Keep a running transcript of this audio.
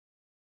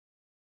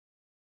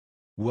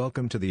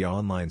Welcome to the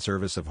online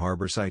service of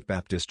HarborSite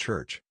Baptist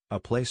Church, a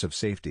place of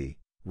safety,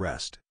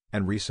 rest,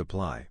 and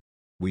resupply.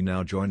 We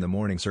now join the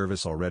morning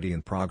service already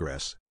in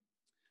progress.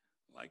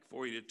 I'd like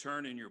for you to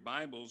turn in your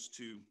Bibles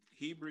to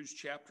Hebrews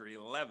chapter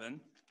 11.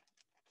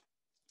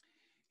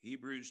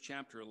 Hebrews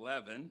chapter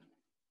 11.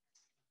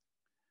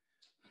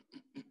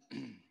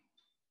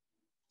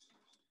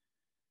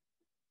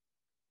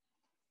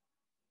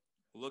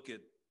 Look at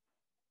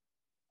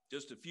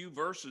just a few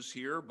verses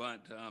here,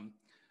 but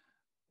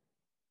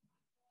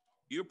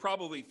you're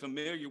probably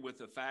familiar with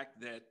the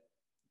fact that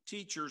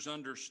teachers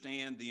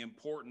understand the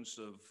importance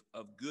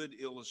of good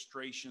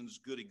illustrations,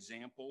 good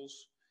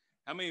examples.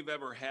 How many have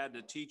ever had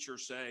a teacher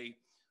say,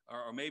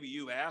 or maybe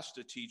you asked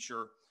a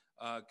teacher,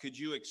 could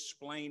you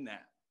explain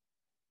that?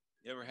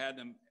 You ever had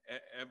them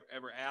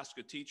ever ask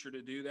a teacher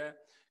to do that?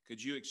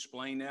 Could you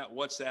explain that?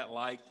 What's that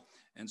like?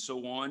 And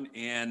so on.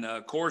 And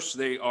of course,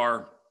 they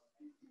are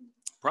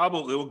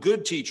probably, well,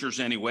 good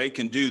teachers anyway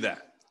can do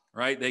that,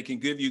 right? They can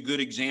give you good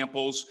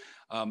examples.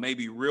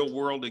 Maybe real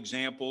world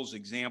examples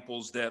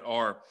that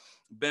are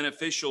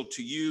beneficial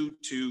to you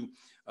to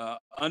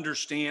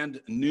understand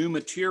new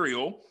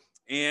material.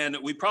 And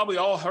we probably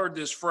all heard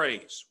this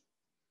phrase.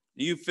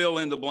 You fill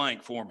in the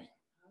blank for me.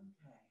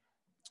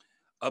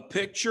 A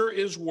picture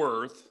is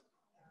worth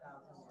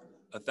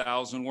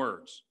 1,000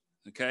 words.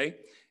 Okay.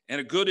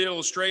 And a good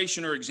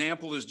illustration or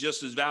example is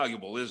just as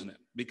valuable, isn't it?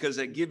 Because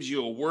it gives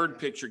you a word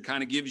picture,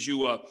 kind of gives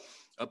you a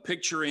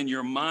picture in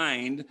your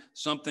mind,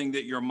 something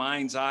that your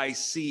mind's eye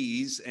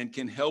sees and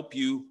can help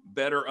you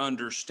better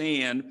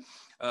understand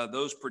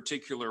those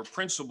particular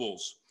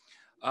principles.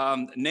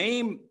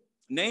 Name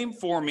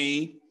for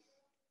me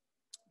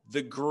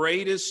the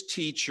greatest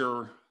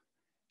teacher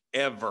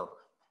ever.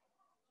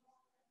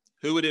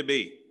 Who would it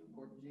be?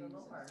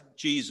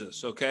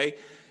 Jesus, okay?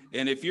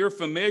 And if you're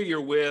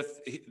familiar with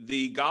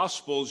the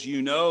Gospels,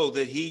 you know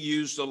that he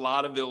used a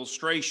lot of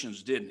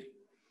illustrations, didn't he?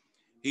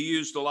 He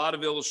used a lot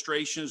of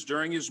illustrations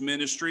during his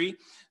ministry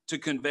to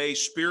convey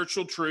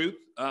spiritual truth.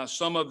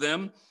 Some of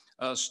them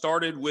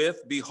started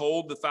with,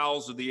 behold the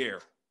fowls of the air,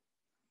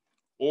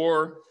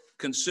 or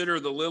consider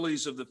the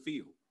lilies of the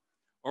field.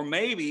 Or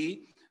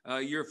maybe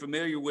you're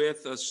familiar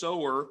with a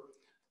sower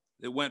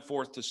that went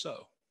forth to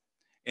sow.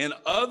 And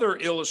other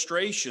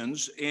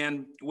illustrations.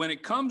 And when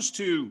it comes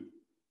to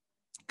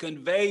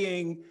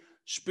conveying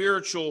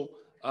spiritual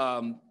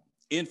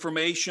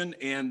information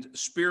and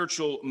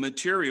spiritual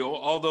material,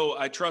 although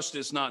I trust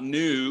it's not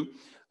new,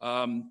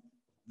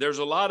 there's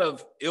a lot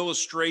of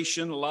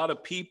illustration, a lot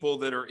of people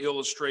that are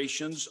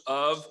illustrations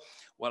of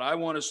what I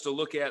want us to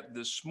look at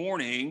this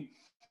morning,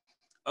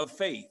 of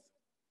faith.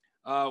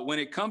 When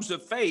it comes to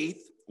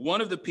faith, one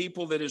of the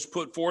people that is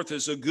put forth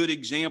as a good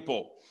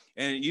example,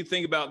 and you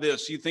think about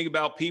this, you think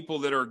about people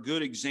that are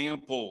good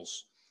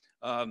examples,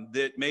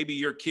 that maybe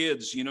your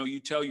kids, you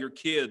tell your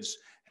kids,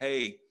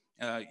 hey,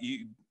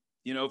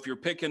 if you're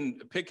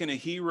picking a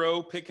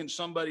hero, picking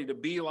somebody to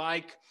be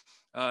like,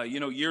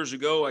 years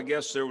ago, I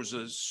guess there was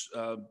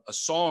a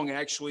song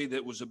actually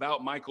that was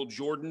about Michael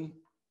Jordan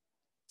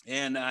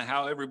and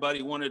how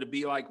everybody wanted to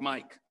be like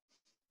Mike.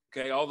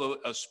 Okay, all the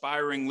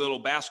aspiring little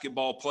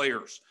basketball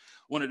players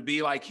wanted to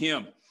be like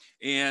him.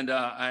 And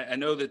I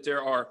know that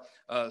there are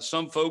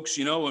some folks,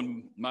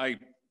 in my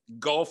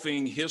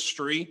golfing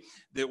history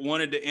that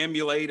wanted to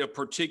emulate a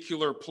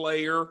particular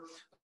player.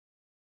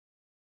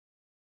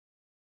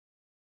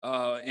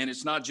 And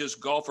it's not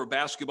just golf or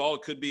basketball.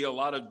 It could be a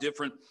lot of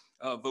different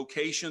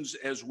vocations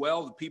as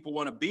well. People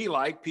want to be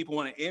like, people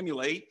want to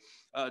emulate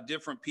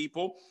different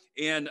people.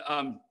 And,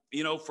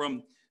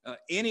 from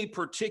any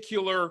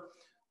particular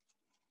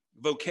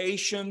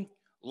vocation,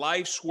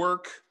 life's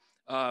work,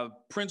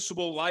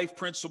 life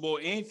principle,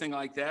 anything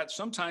like that,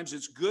 sometimes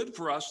it's good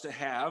for us to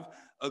have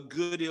a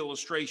good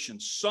illustration,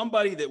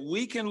 somebody that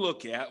we can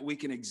look at, we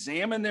can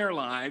examine their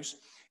lives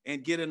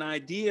and get an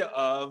idea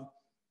of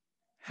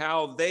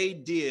how they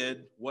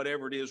did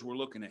whatever it is we're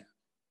looking at.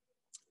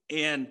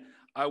 And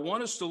I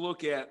want us to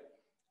look at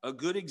a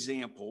good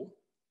example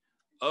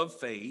of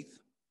faith,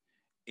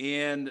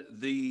 and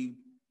the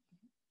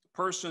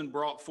person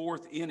brought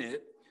forth in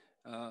it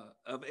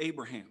of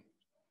Abraham.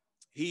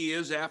 He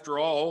is, after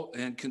all,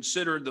 and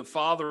considered the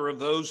father of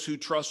those who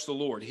trust the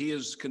Lord. He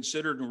is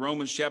considered in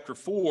Romans chapter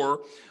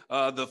 4,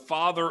 the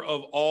father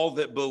of all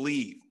that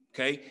believe.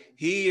 Okay,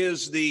 he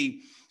is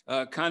the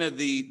kind of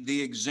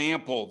the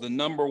example, the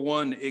number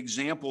one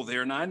example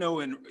there. And I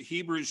know in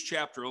Hebrews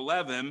chapter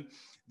 11,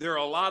 there are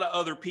a lot of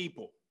other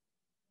people,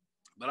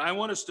 but I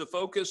want us to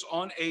focus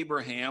on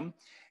Abraham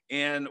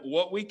and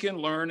what we can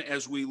learn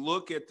as we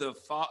look at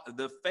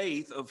the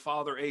faith of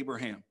Father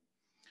Abraham,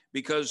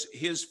 because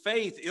his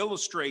faith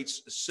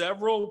illustrates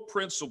several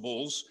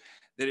principles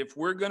that if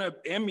we're going to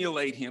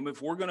emulate him,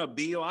 if we're going to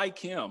be like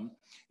him,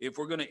 if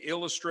we're going to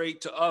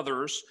illustrate to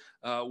others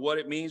what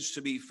it means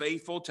to be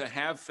faithful, to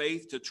have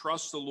faith, to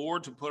trust the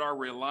Lord, to put our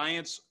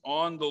reliance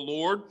on the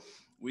Lord,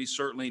 we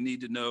certainly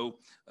need to know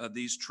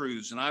these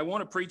truths. And I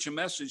want to preach a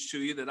message to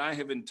you that I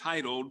have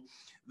entitled,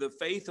 The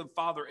Faith of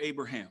Father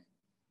Abraham.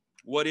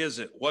 What is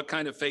it? What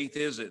kind of faith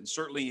is it? And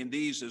certainly in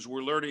these, as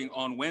we're learning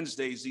on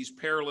Wednesdays, these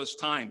perilous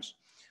times,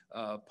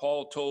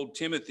 Paul told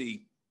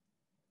Timothy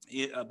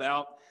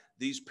about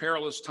these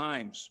perilous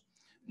times.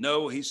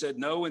 No, he said,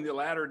 no, in the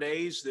latter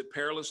days that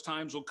perilous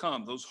times will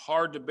come. Those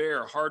hard to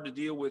bear, hard to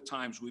deal with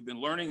times. We've been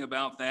learning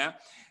about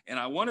that. And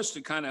I want us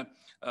to kind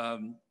of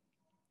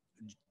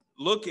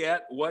look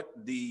at what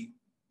the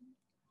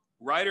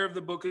writer of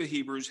the book of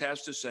Hebrews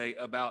has to say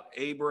about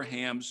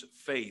Abraham's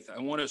faith.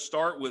 I want to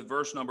start with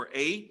verse number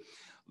 8.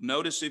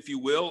 Notice, if you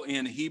will,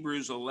 in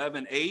Hebrews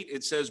 11:8,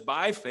 it says,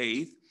 by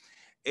faith,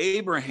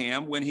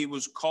 Abraham, when he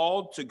was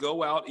called to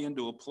go out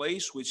into a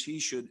place which he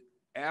should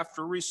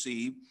after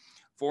receive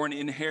for an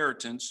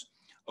inheritance,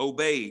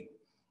 obeyed.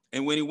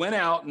 And when he went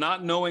out,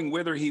 not knowing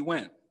whither he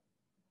went,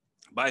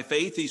 by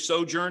faith he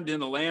sojourned in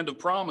the land of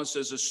promise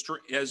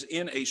as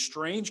in a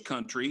strange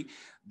country,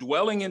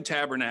 dwelling in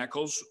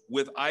tabernacles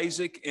with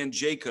Isaac and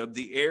Jacob,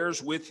 the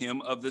heirs with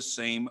him of the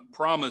same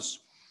promise.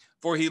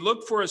 For he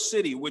looked for a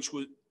city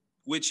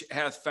which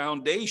hath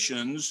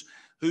foundations,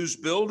 whose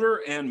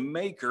builder and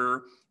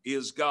maker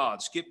is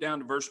God. Skip down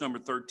to verse number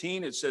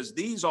 13. It says,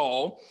 these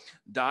all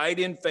died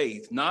in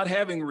faith, not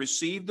having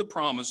received the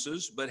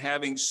promises, but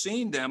having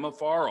seen them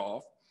afar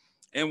off,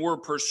 and were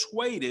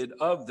persuaded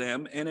of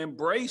them, and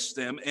embraced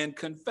them, and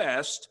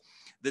confessed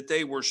that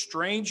they were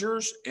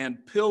strangers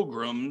and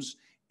pilgrims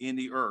in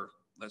the earth.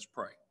 Let's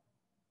pray.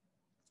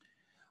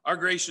 Our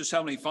gracious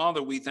Heavenly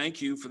Father, we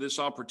thank you for this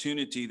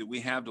opportunity that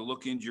we have to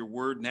look into your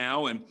word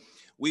now. And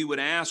we would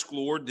ask,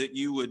 Lord, that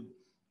you would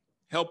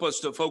help us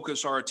to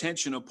focus our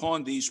attention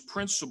upon these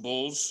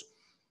principles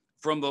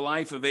from the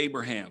life of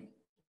Abraham.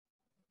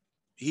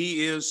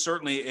 He is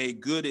certainly a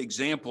good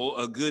example,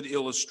 a good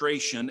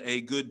illustration,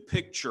 a good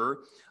picture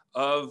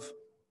of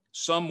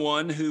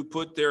someone who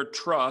put their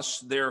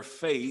trust, their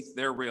faith,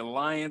 their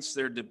reliance,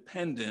 their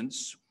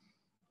dependence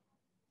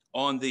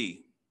on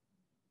thee.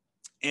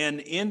 And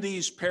in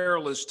these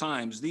perilous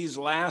times, these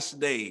last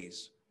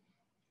days,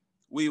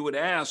 we would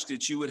ask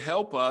that you would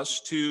help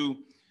us to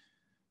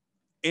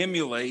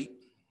emulate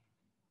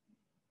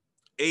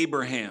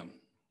Abraham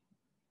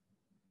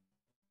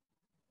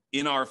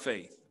in our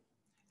faith.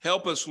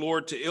 Help us,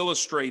 Lord, to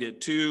illustrate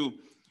it to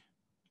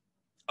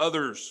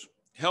others.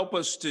 Help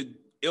us to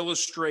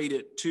illustrate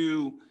it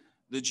to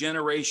the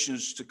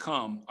generations to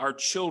come, our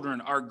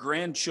children, our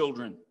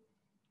grandchildren,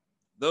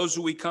 those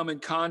who we come in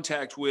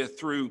contact with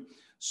through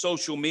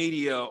social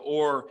media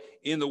or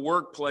in the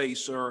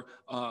workplace or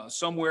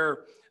somewhere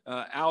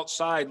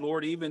outside,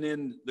 Lord, even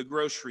in the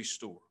grocery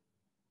store.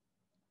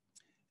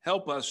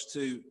 Help us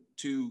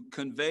to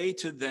convey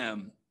to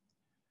them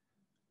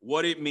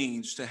what it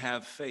means to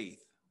have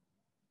faith.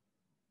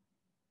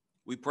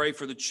 We pray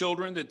for the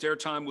children that their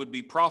time would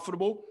be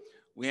profitable.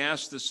 We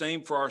ask the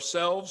same for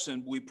ourselves,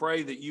 and we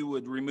pray that you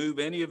would remove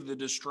any of the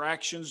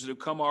distractions that have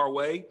come our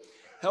way.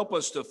 Help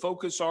us to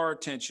focus our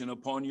attention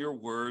upon your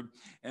word,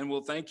 and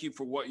we'll thank you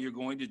for what you're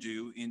going to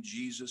do in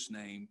Jesus'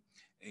 name.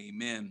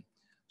 Amen.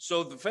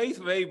 So the faith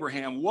of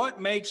Abraham, what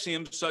makes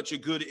him such a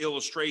good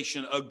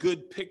illustration, a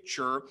good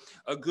picture,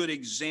 a good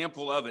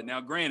example of it?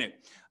 Now, granted,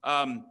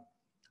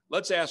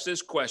 let's ask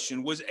this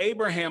question. Was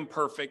Abraham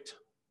perfect?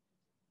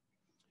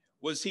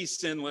 Was he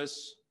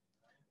sinless?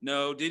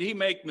 No. Did he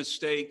make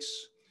mistakes?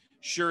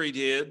 Sure he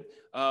did.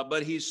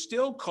 But he's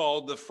still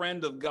called the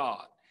friend of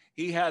God.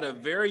 He had a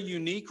very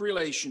unique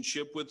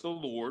relationship with the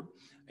Lord.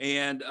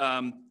 And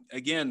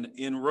again,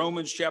 in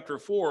Romans chapter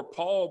 4,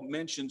 Paul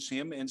mentions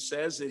him and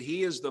says that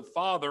he is the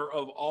father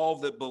of all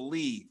that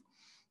believe.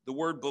 The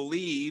word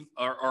believe,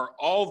 or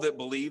all that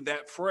believe,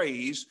 that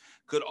phrase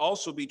could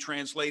also be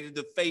translated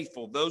to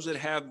faithful, those that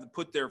have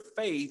put their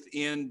faith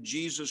in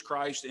Jesus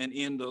Christ and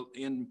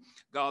in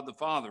God the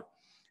Father.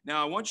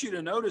 Now, I want you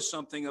to notice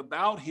something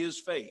about his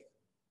faith.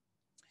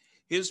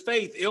 His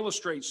faith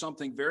illustrates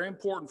something very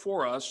important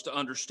for us to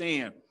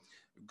understand.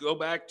 Go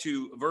back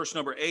to verse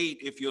number 8.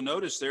 If you'll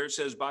notice there, it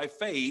says, by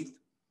faith,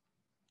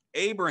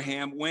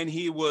 Abraham, when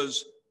he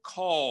was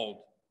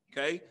called,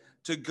 okay,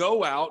 to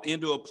go out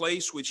into a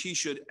place which he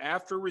should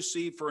after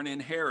receive for an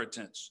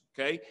inheritance,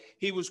 okay?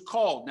 He was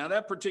called. Now,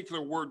 that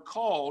particular word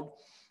called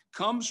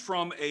comes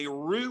from a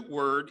root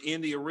word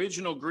in the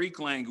original Greek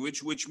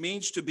language, which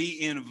means to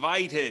be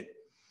invited.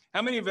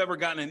 How many have ever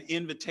gotten an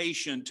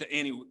invitation to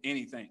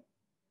anything?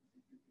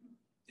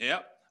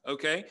 Yep.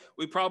 Okay.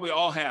 We probably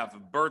all have a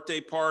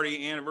birthday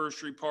party,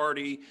 anniversary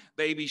party,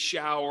 baby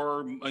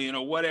shower,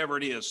 whatever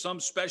it is, some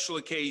special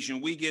occasion,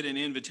 we get an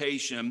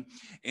invitation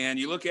and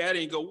you look at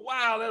it and you go,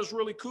 wow, that's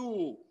really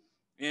cool.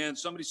 And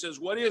somebody says,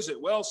 what is it?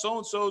 Well,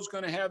 so-and-so is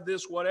going to have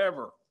this,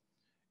 whatever.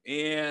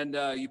 And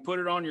you put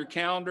it on your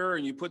calendar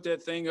and you put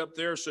that thing up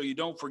there so you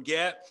don't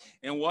forget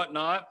and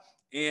whatnot.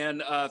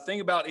 And thing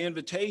about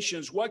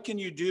invitations, what can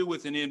you do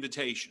with an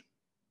invitation?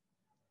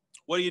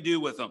 What do you do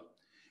with them?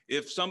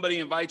 If somebody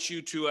invites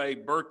you to a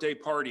birthday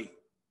party,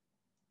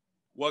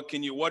 what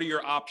are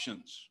your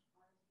options?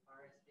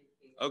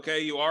 RSVP. Okay,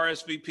 you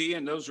RSVP,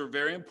 and those are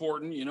very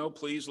important.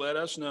 Please let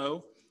us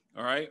know.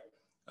 All right.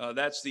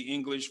 That's the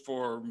English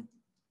for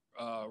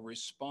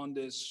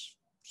respondus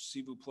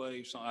s'il vous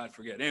plaît, I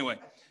forget. Anyway,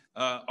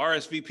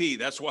 RSVP.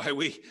 That's why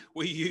we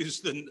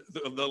use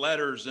the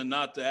letters and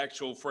not the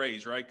actual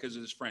phrase, right? Because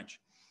it's French.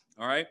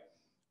 All right.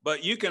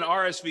 But you can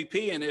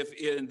RSVP,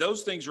 and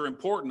those things are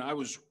important. I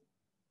was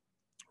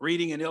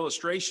reading an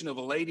illustration of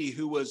a lady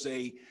who was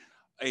a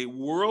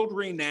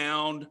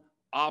world-renowned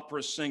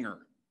opera singer.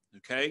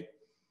 Okay.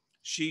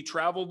 She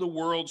traveled the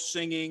world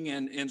singing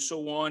and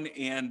so on.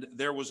 And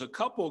there was a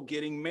couple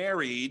getting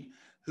married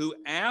who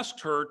asked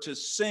her to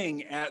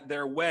sing at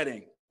their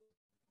wedding.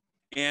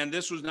 And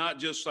this was not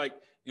just like,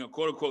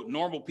 quote unquote,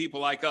 normal people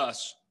like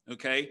us.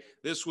 Okay.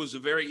 This was a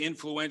very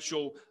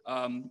influential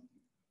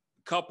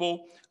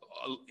couple,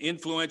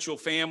 influential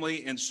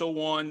family, and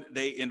so on.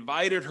 They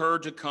invited her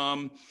to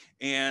come,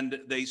 and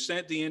they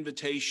sent the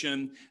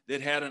invitation that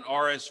had an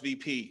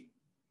RSVP.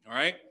 All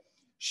right.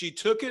 She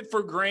took it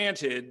for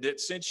granted that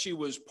since she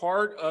was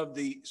part of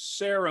the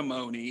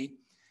ceremony,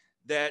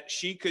 that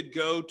she could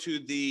go to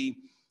the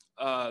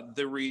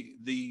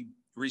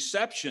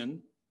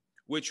reception,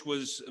 which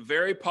was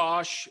very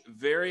posh,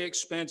 very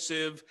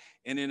expensive,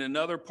 and in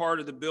another part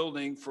of the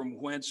building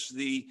from whence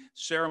the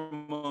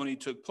ceremony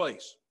took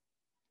place.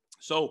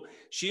 So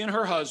she and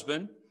her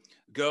husband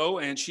go,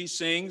 and she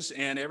sings,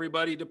 and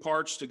everybody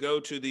departs to go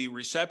to the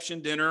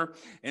reception dinner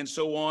and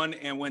so on.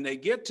 And when they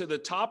get to the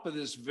top of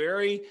this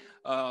very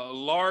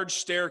large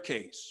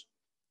staircase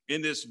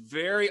in this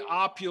very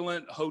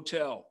opulent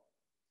hotel,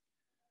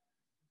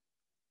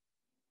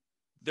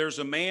 there's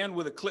a man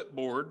with a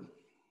clipboard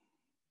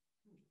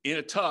in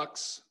a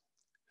tux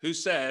who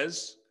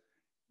says,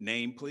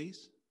 "Name,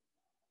 please."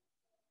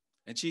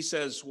 And she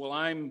says, "Well,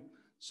 I'm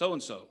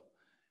so-and-so."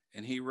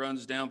 And he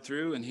runs down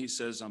through and he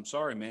says, "I'm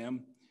sorry,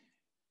 ma'am,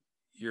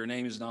 your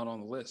name is not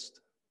on the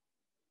list."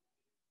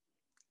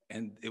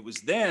 And it was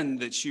then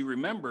that she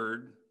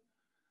remembered,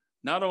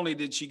 not only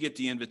did she get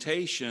the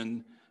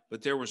invitation,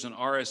 but there was an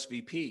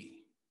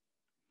RSVP.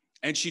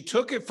 And she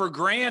took it for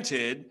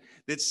granted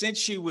that since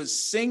she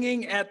was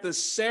singing at the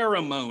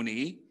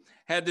ceremony,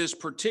 had this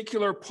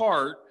particular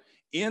part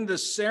in the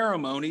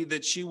ceremony,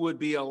 that she would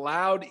be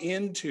allowed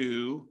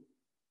into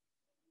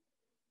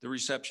the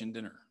reception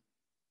dinner.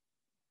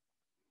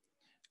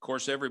 Of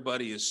course,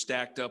 everybody is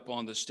stacked up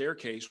on the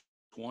staircase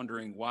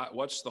wondering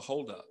what's the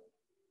holdup.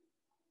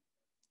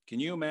 Can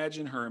you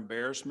imagine her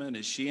embarrassment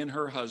as she and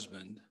her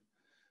husband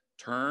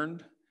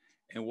turned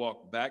and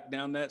walked back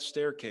down that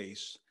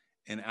staircase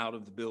and out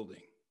of the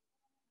building?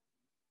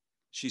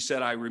 She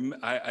said,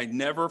 I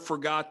never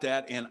forgot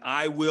that, and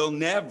I will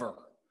never,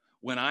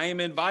 when I am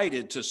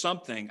invited to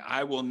something,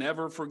 I will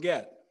never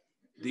forget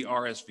the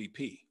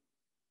RSVP,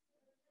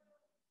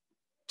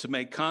 to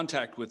make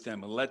contact with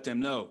them and let them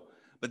know.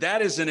 But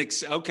that is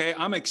okay,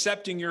 I'm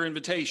accepting your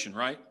invitation,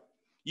 right?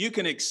 You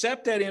can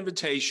accept that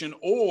invitation,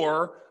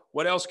 or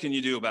what else can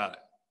you do about it?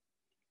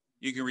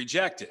 You can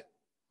reject it,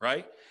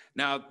 right?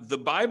 Now, the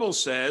Bible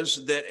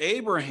says that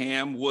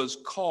Abraham was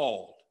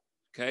called,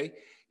 okay?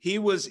 He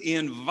was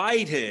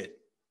invited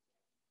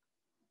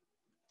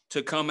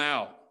to come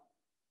out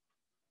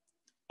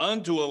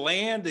unto a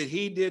land that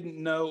he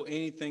didn't know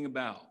anything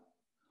about.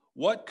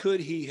 What could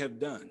he have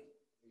done?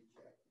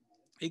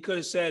 He could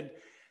have said,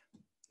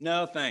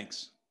 "No,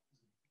 thanks.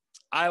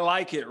 I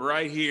like it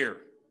right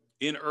here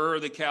in Ur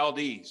of the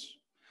Chaldees.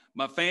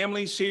 My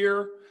family's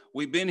here.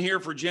 We've been here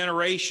for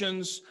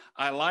generations.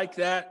 I like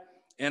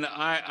that, and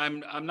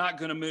I'm not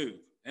going to move."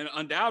 And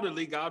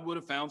undoubtedly, God would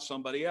have found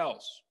somebody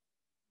else.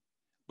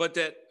 But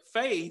that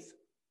faith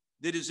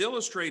that is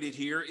illustrated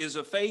here is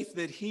a faith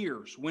that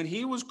hears. When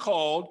he was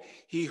called,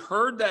 he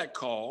heard that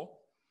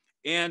call,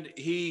 and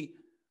he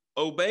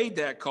obeyed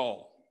that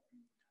call.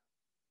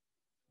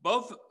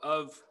 Both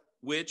of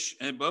which,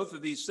 and both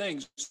of these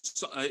things,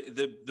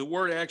 the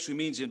word actually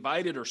means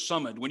invited or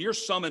summoned. When you're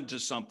summoned to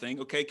something,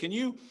 okay,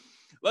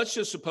 let's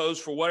just suppose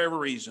for whatever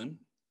reason,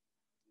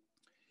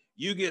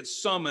 you get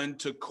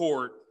summoned to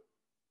court.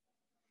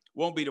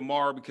 Won't be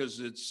tomorrow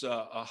because it's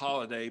a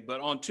holiday, but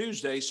on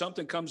Tuesday,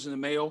 something comes in the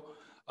mail.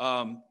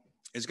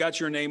 It's got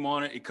your name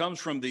on it. It comes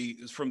from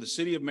the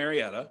city of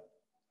Marietta,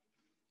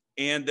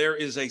 and there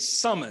is a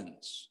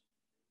summons.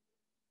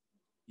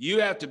 You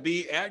have to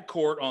be at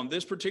court on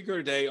this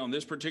particular day, on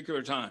this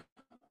particular time.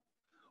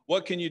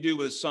 What can you do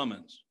with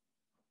summons?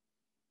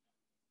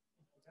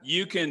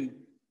 You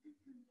can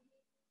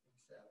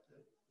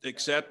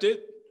accept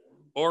it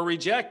or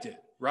reject it,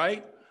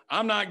 right?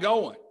 I'm not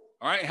going.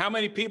 All right. How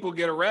many people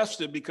get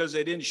arrested because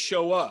they didn't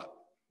show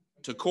up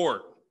to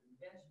court,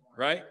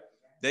 right?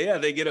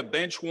 They get a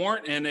bench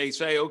warrant and they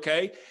say,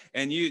 okay,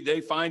 and they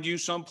find you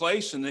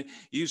someplace and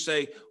you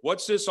say,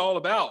 "What's this all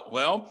about?"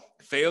 Well,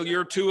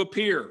 failure to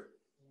appear.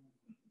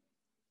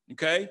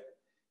 Okay.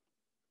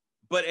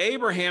 But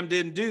Abraham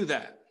didn't do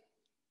that.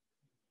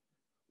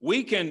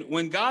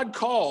 When God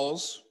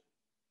calls,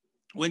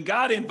 when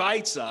God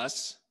invites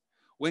us,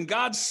 when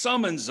God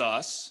summons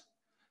us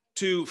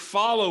to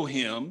follow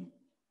him,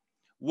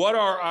 what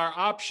are our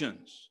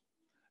options?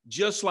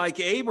 Just like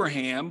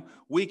Abraham,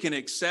 we can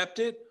accept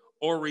it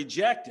or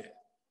reject it.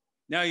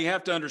 Now you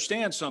have to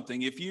understand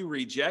something. If you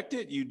reject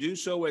it, you do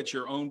so at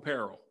your own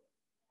peril.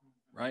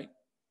 right?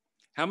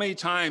 How many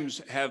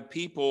times have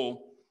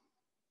people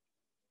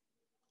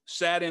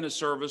sat in a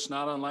service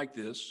not unlike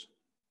this,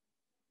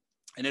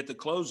 and at the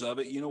close of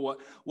it, you know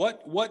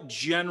what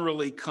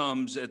generally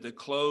comes at the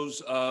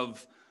close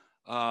of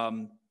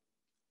an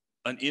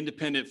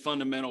independent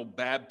fundamental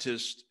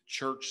Baptist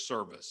church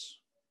service?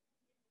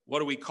 What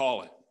do we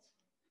call it?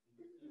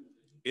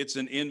 It's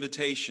an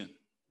invitation.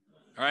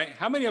 All right.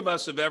 How many of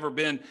us have ever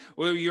been,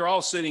 well, you're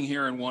all sitting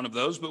here in one of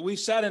those, but we've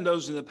sat in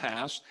those in the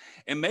past.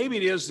 And maybe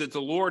it is that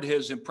the Lord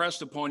has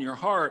impressed upon your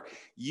heart,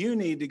 you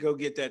need to go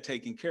get that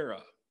taken care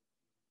of.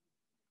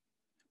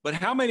 But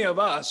how many of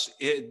us,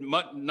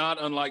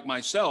 not unlike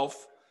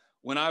myself,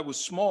 when I was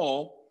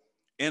small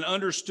and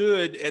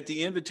understood at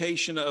the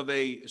invitation of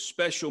a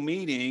special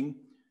meeting,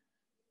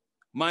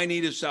 my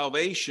need of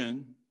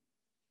salvation,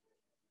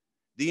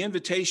 the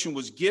invitation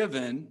was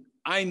given.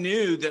 I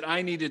knew that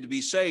I needed to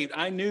be saved.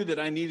 I knew that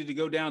I needed to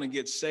go down and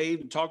get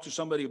saved and talk to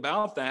somebody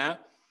about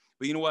that.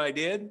 But you know what I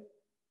did?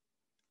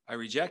 I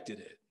rejected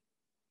it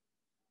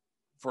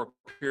for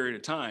a period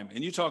of time.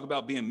 And you talk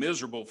about being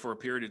miserable for a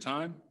period of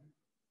time.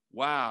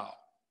 Wow.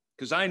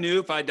 Because I knew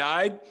if I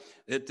died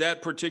at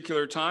that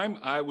particular time,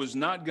 I was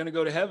not going to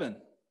go to heaven.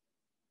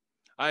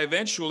 I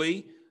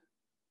eventually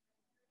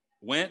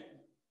went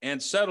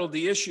and settled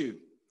the issue.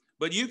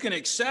 But you can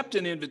accept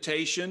an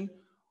invitation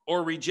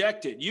or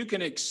reject it. You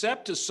can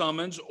accept a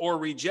summons or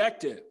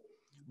reject it.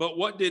 But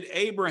what did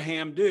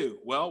Abraham do?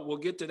 Well, we'll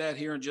get to that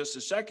here in just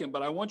a second,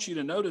 but I want you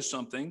to notice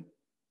something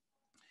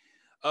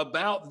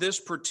about this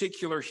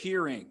particular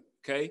hearing,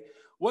 okay?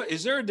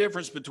 Is there a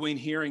difference between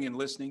hearing and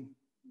listening?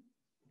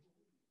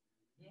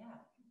 Yeah.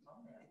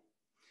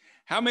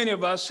 How many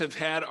of us have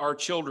had our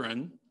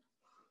children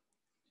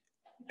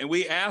and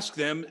we ask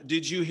them,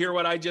 did you hear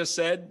what I just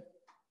said?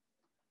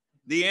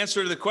 The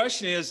answer to the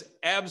question is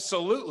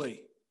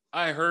absolutely.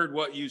 I heard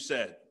what you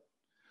said.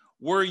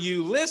 Were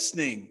you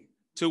listening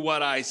to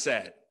what I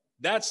said?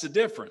 That's the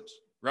difference,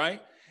 right?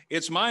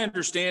 It's my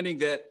understanding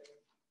that,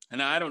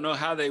 and I don't know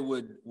how they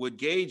would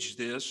gauge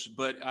this,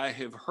 but I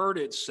have heard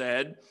it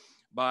said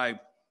by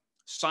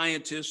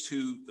scientists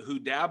who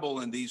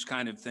dabble in these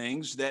kind of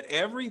things, that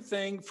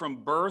everything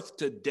from birth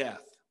to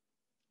death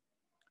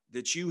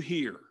that you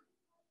hear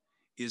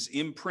is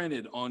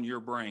imprinted on your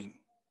brain.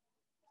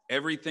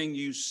 Everything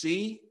you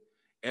see,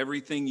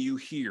 everything you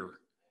hear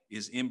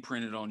is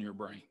imprinted on your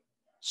brain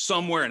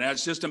somewhere. And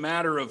that's just a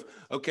matter of,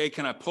 okay,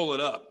 can I pull it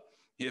up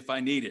if I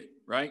need it,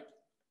 right?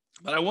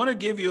 But I want to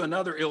give you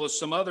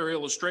some other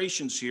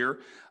illustrations here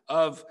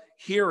of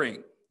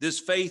hearing, this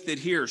faith that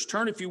hears.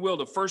 Turn, if you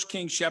will, to 1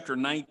 Kings chapter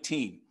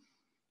 19.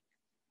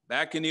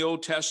 Back in the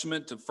Old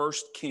Testament to 1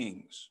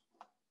 Kings.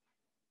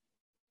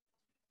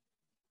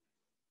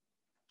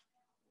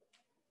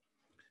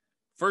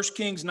 1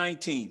 Kings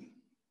 19.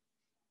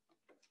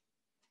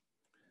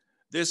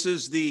 This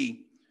is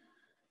the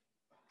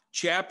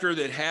chapter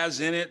that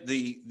has in it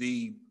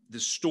the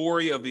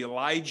story of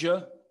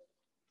Elijah,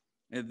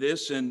 and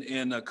this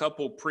in a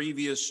couple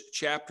previous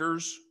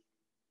chapters.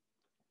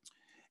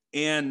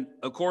 And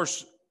of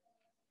course,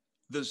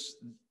 the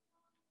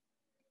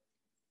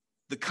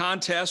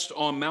contest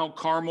on Mount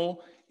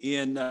Carmel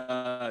in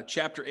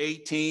chapter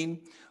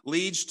 18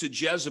 leads to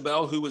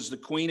Jezebel, who was the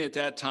queen at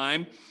that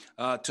time,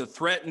 to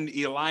threaten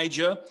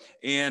Elijah.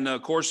 And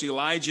of course,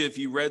 Elijah, if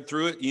you read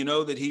through it, you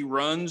know that he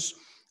runs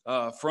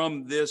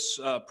from this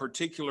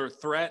particular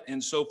threat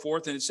and so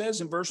forth. And it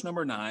says in verse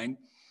number 9,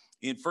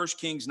 in 1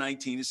 Kings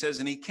 19, it says,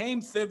 and he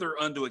came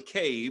thither unto a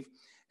cave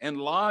and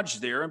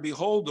lodged there. And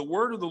behold, the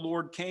word of the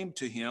Lord came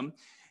to him.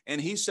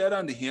 And he said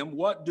unto him,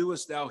 what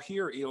doest thou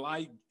here,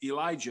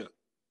 Elijah?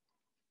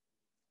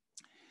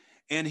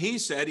 And he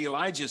said,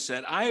 Elijah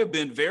said, I have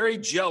been very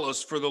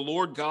jealous for the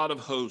Lord God of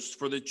hosts,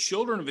 for the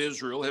children of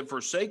Israel have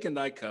forsaken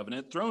thy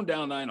covenant, thrown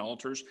down thine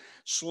altars,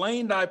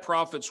 slain thy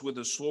prophets with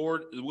the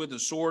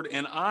sword,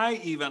 and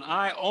I, even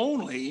I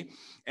only,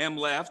 am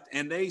left,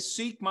 and they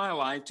seek my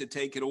life to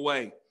take it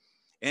away.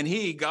 And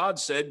he, God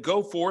said,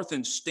 go forth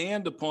and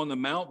stand upon the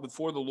mount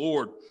before the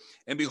Lord.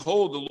 And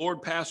behold, the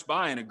Lord passed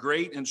by, and a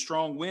great and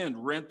strong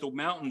wind rent the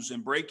mountains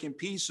and brake in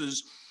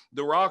pieces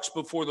the rocks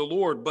before the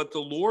Lord, but the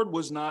Lord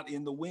was not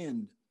in the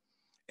wind.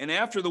 And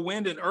after the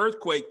wind, an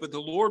earthquake, but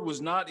the Lord was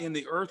not in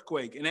the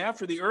earthquake. And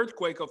after the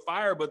earthquake, a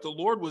fire, but the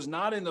Lord was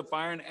not in the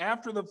fire. And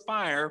after the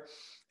fire,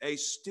 a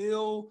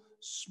still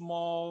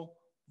small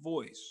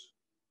voice.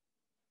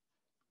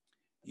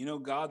 You know,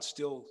 God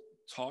still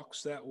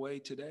talks that way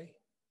today.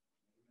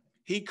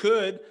 He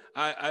could.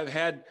 I've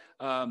had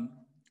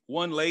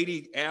one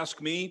lady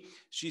ask me,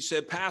 she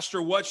said,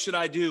 Pastor, what should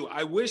I do?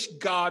 I wish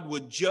God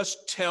would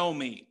just tell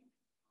me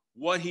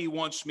what he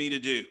wants me to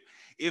do.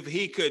 If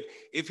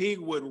he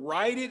would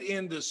write it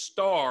in the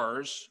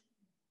stars,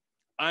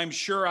 I'm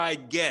sure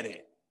I'd get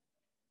it.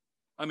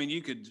 I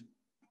mean,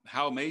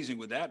 how amazing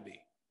would that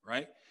be,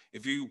 right?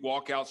 If you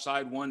walk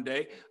outside one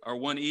day or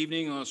one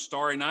evening on a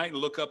starry night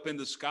and look up in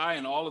the sky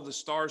and all of the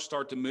stars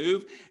start to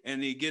move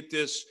and you get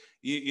this,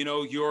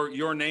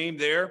 your name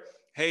there.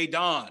 Hey,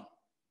 Don,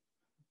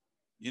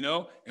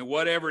 and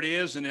whatever it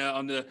is. And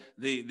on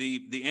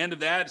the end of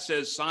that, it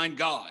says, sign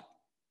God.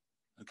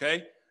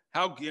 Okay.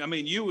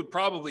 You would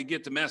probably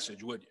get the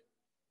message, wouldn't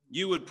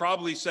you? You would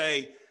probably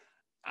say,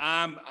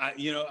 I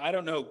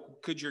don't know.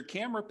 Could your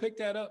camera pick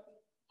that up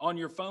on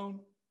your phone?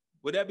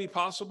 Would that be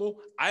possible?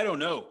 I don't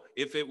know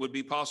if it would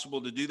be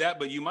possible to do that,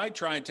 but you might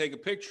try and take a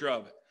picture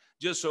of it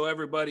just so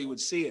everybody would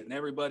see it and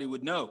everybody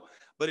would know.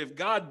 But if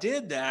God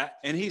did that,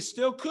 and he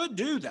still could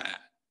do that,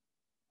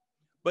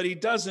 but he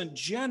doesn't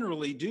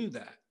generally do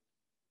that,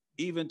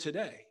 even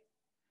today.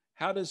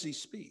 How does he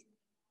speak?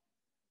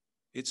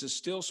 It's a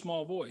still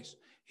small voice.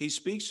 He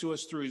speaks to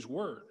us through his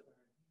word.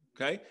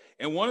 Okay.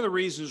 And one of the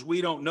reasons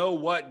we don't know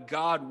what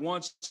God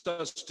wants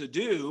us to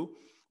do,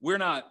 we're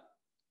not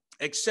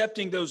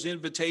accepting those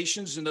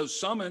invitations and those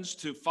summons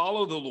to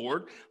follow the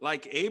Lord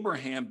like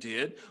Abraham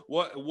did.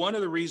 One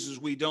of the reasons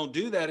we don't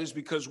do that is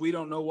because we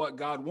don't know what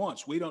God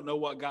wants. We don't know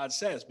what God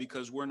says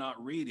because we're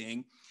not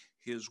reading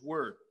his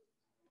word.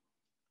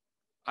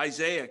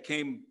 Isaiah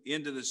came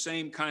into the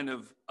same kind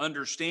of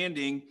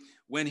understanding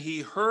when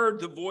he heard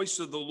the voice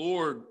of the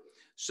Lord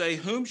say,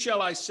 whom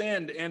shall I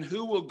send and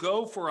who will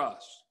go for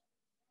us?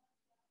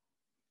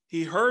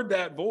 He heard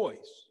that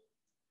voice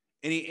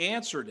and he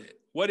answered it.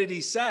 What did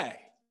he say?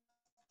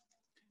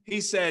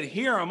 He said,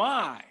 here am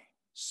I,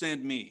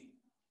 send me.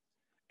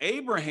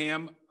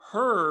 Abraham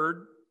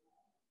heard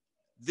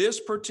this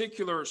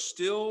particular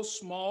still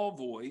small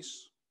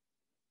voice.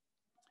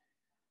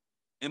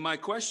 And my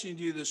question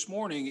to you this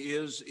morning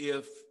is,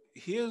 if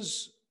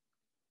his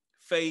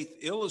faith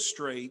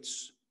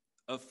illustrates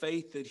a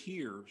faith that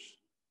hears,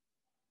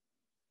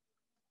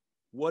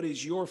 what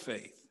is your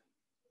faith?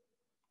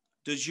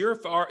 Is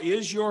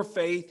your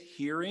faith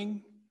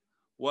hearing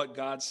what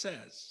God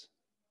says?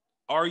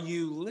 Are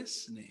you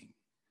listening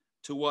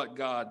to what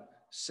God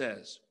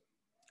says?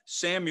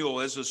 Samuel,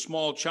 as a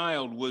small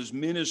child, was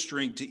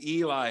ministering to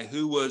Eli,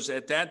 who was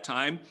at that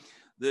time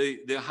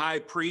the high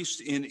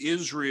priest in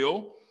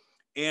Israel.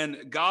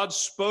 And God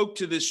spoke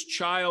to this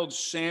child,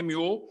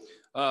 Samuel,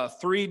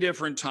 3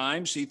 different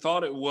times. He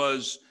thought it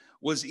was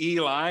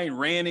Eli and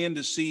ran in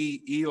to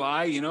see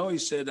Eli. He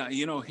said,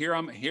 here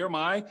am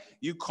I.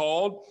 You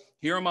called.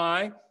 Here am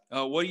I.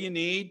 What do you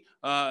need?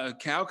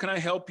 How can I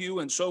help you?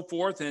 And so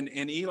forth. And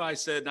Eli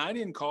said, I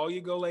didn't call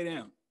you. Go lay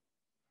down.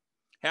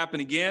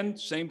 Happened again.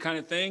 Same kind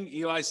of thing.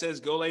 Eli says,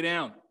 go lay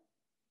down.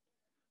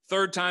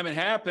 3rd time it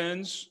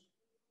happens,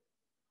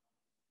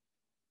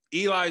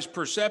 Eli's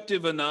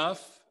perceptive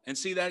enough. And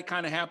see, that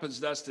kind of happens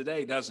to us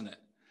today, doesn't it?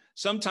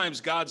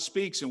 Sometimes God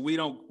speaks and we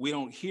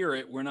don't hear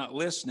it. We're not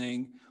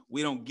listening.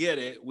 We don't get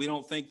it. We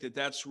don't think that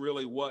that's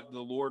really what the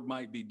Lord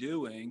might be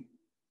doing.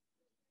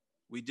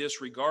 We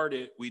disregard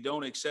it. We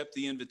don't accept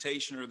the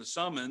invitation or the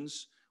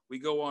summons. We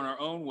go on our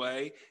own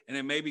way. And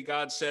then maybe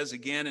God says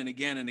again and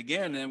again and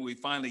again, and then we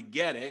finally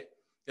get it.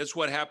 That's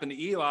what happened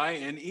to Eli.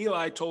 And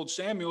Eli told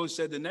Samuel, he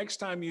said, the next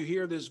time you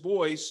hear this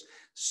voice,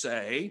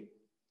 say,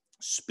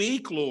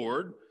 speak,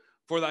 Lord,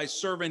 for thy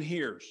servant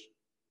hears.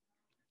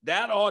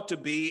 That ought to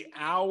be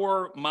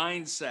our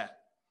mindset.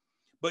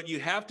 But you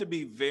have to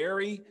be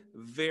very,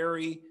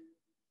 very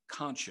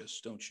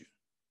conscious, don't you,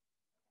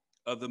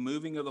 of the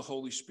moving of the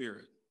Holy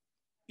Spirit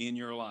in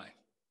your life.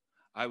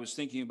 I was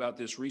thinking about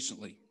this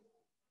recently,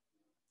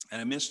 and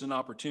I missed an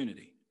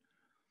opportunity.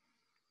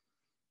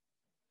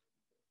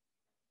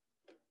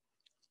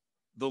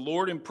 The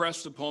Lord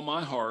impressed upon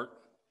my heart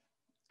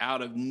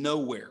out of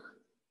nowhere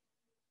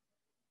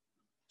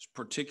this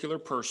particular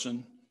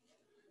person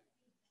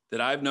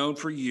that I've known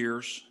for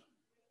years.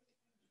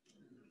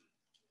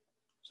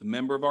 Is a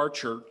member of our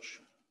church.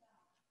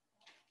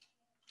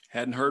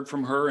 Hadn't heard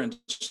from her in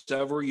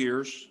several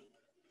years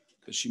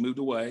because she moved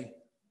away.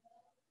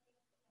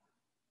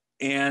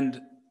 And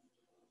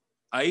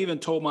I even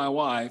told my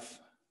wife,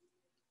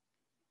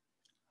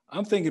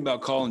 I'm thinking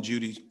about calling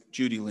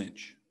Judy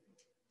Lynch.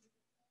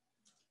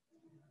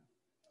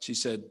 She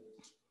said,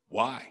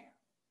 why? I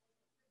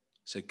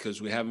said,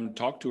 because we haven't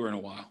talked to her in a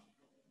while.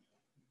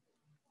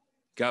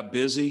 Got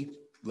busy,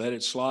 let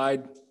it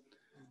slide.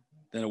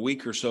 Then a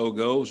week or so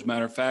ago, as a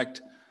matter of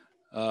fact,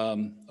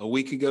 a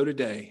week ago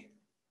today,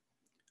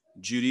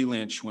 Judy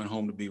Lynch went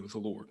home to be with the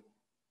Lord.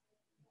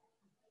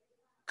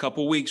 A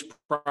couple weeks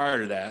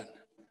prior to that,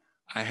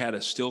 I had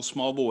a still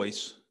small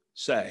voice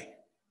say,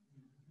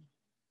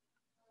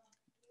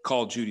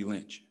 call Judy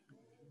Lynch.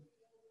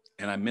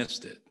 And I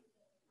missed it.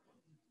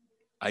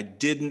 I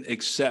didn't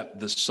accept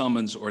the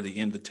summons or the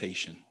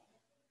invitation.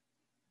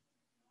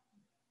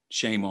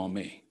 Shame on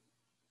me.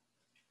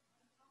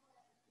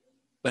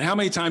 But how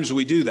many times do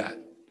we do that?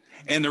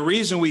 And the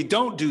reason we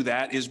don't do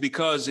that is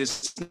because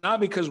it's not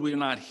because we're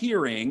not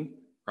hearing,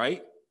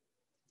 right?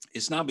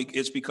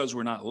 It's because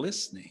we're not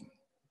listening.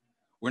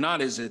 We're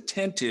not as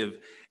attentive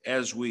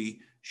as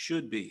we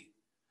should be.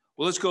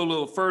 Well, let's go a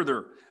little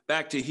further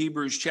back to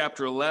Hebrews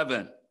chapter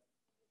 11.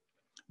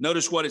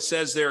 Notice what it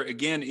says there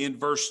again in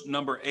verse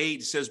number 8.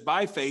 It says,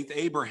 by faith,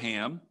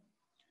 Abraham,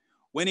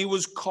 when he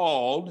was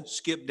called,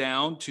 skip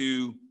down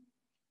to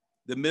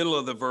the middle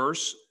of the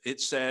verse,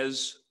 it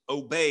says,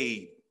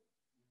 obeyed.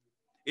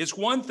 It's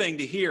one thing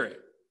to hear it,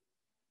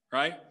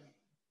 right?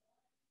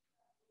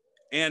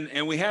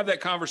 And we have that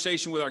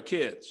conversation with our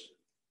kids.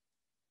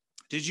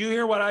 Did you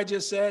hear what I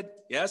just said?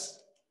 Yes.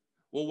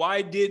 Well,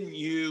 why didn't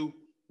you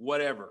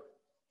whatever?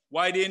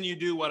 Why didn't you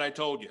do what I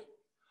told you?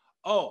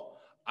 Oh,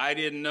 I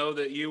didn't know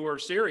that you were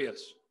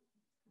serious.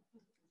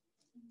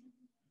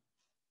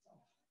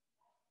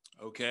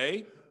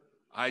 Okay.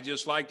 I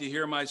just like to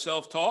hear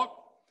myself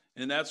talk,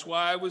 and that's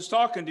why I was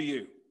talking to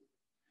you.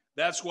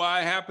 That's why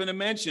I happen to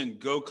mention,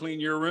 go clean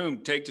your room,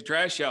 take the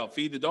trash out,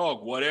 feed the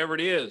dog, whatever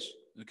it is,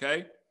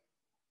 okay?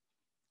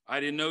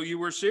 I didn't know you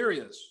were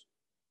serious.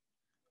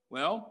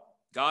 Well,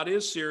 God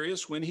is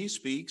serious when he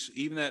speaks,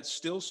 even that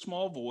still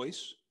small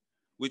voice,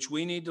 which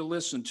we need to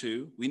listen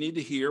to, we need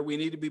to hear, we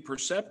need to be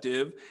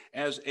perceptive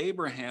as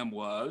Abraham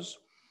was,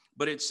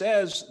 but it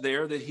says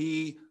there that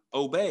he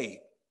obeyed.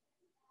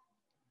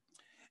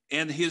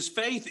 And his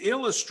faith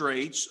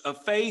illustrates a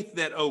faith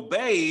that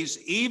obeys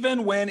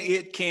even when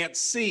it can't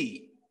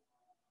see.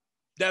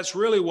 That's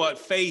really what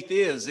faith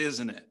is,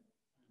 isn't it?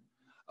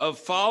 Of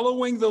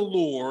following the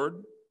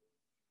Lord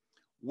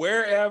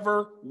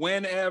wherever,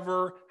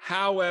 whenever,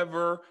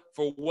 however,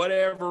 for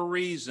whatever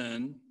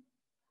reason,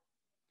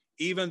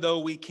 even though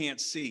we can't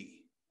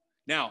see.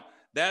 Now,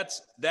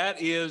 that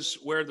is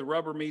where the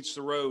rubber meets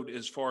the road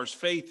as far as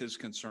faith is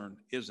concerned,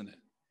 isn't it?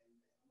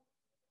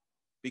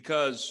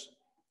 Because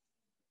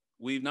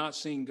we've not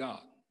seen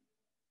God,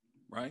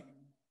 right?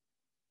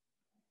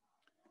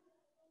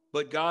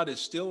 But God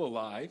is still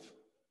alive.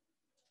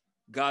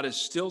 God is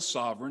still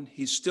sovereign.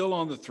 He's still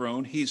on the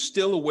throne. He's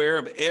still aware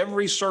of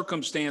every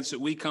circumstance that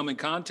we come in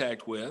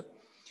contact with.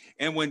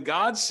 And when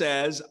God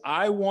says,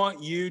 I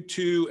want you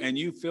to, and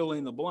you fill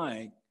in the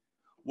blank,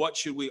 what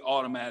should we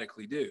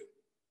automatically do?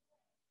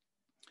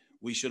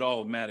 We should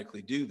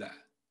automatically do that.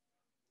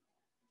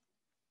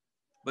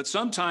 But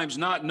sometimes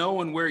not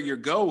knowing where you're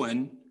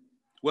going,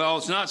 well,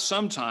 it's not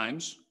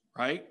sometimes,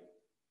 right?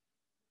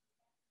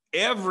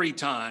 Every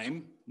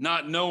time,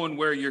 not knowing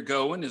where you're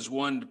going, as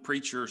one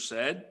preacher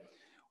said,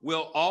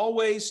 will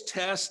always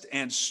test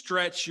and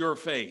stretch your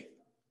faith.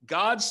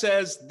 God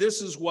says,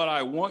 this is what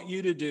I want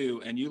you to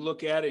do. And you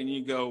look at it and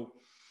you go,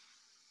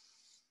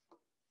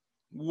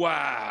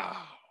 wow.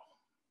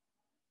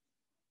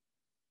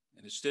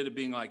 And instead of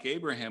being like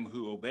Abraham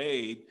who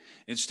obeyed,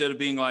 instead of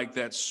being like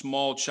that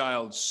small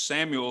child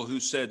Samuel who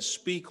said,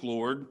 speak,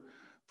 Lord,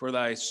 for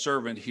thy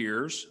servant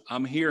hears.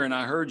 I'm here and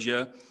I heard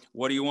you.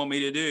 What do you want me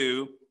to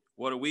do?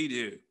 What do we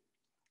do?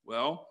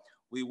 Well,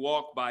 we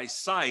walk by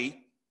sight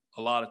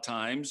a lot of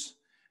times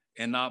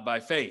and not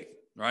by faith,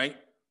 right?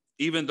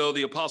 Even though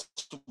the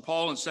Apostle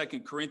Paul in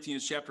 2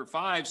 Corinthians chapter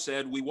 5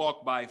 said we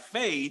walk by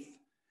faith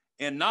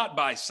and not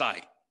by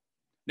sight.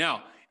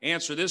 Now,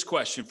 answer this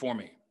question for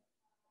me.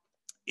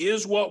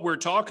 Is what we're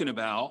talking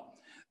about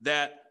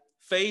that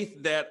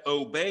faith that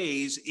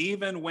obeys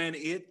even when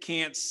it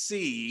can't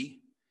see,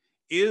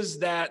 is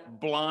that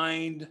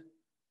blind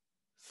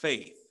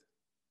faith?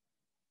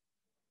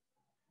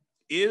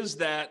 Is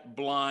that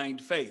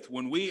blind faith?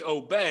 When we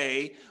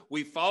obey,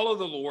 we follow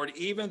the Lord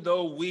even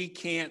though we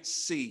can't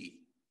see.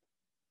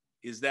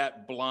 Is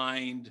that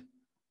blind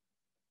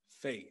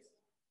faith?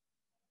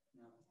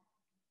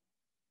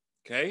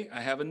 Okay,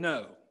 I have a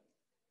no.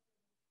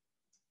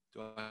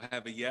 Do I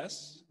have a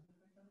yes?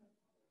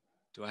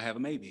 Do I have a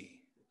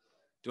maybe?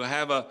 Do I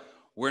have a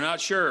we're not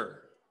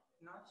sure?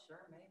 Not sure,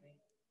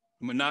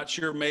 maybe. I'm not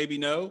sure, maybe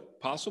no,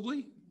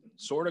 possibly,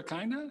 sort of,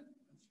 kind of.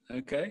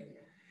 Okay.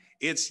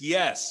 It's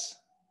yes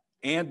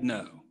and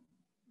no.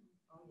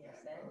 Oh, yes,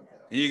 and no.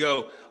 And you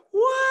go,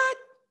 what?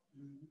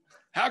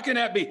 How can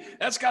that be?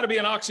 That's got to be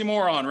an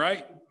oxymoron,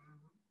 right?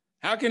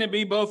 How can it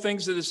be both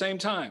things at the same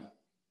time?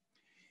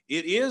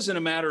 It is, in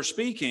a matter of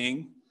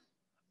speaking,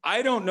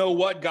 I don't know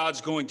what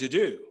God's going to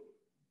do,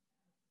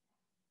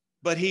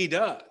 but he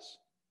does,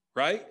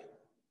 right?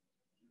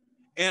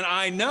 And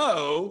I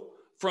know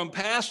from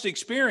past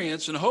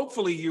experience, and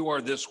hopefully you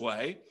are this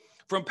way,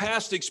 from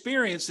past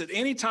experience, that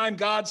anytime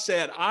God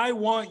said, I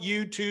want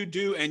you to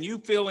do, and you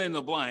fill in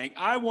the blank,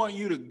 I want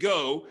you to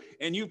go,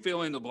 and you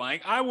fill in the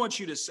blank, I want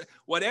you to say,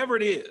 whatever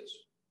it is,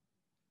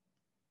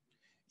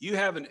 you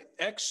have an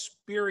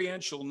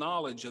experiential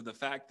knowledge of the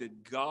fact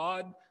that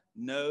God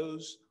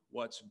knows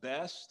what's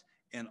best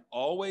and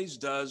always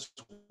does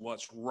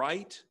what's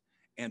right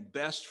and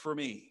best for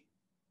me.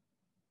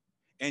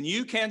 And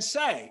you can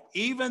say,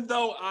 even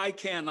though I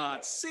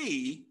cannot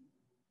see,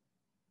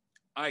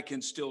 I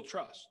can still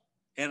trust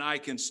and I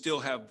can still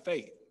have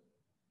faith.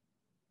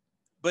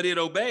 But it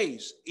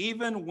obeys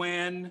even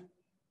when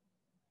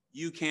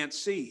you can't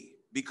see,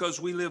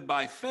 because we live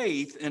by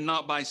faith and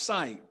not by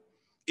sight.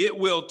 It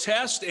will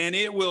test and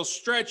it will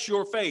stretch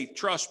your faith.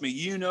 Trust me,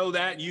 you know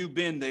that, you've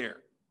been there,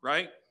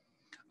 right?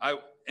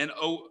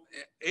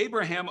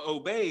 Abraham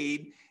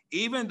obeyed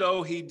even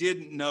though he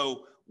didn't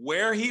know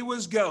where he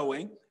was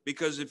going,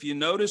 because if you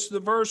notice the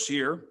verse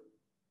here,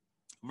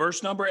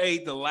 verse number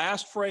 8, the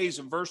last phrase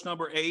of verse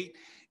number 8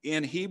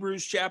 in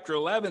Hebrews chapter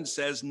 11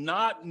 says,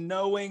 not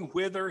knowing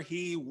whither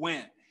he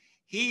went.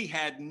 He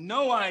had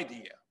no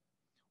idea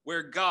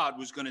where God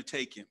was going to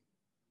take him.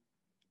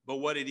 But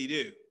what did he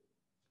do?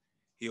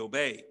 He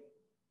obeyed.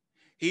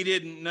 He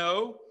didn't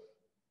know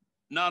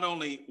not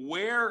only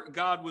where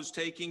God was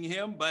taking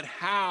him, but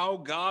how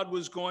God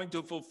was going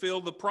to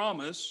fulfill the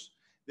promise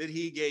that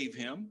he gave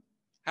him.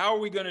 How are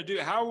we going to do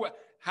it?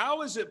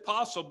 How is it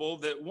possible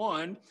that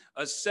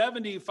a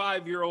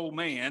 75-year-old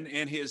man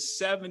and his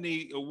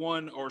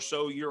 71 or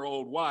so year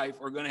old wife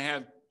are going to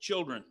have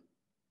children?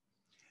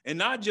 And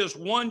not just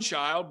one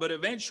child, but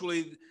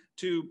eventually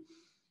to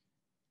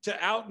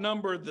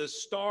outnumber the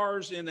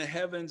stars in the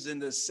heavens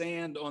and the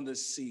sand on the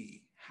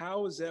sea.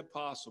 How is that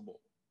possible?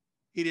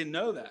 He didn't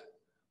know that,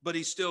 but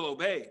he still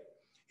obeyed.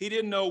 He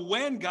didn't know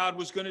when God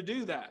was going to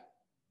do that,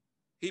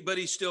 but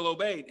he still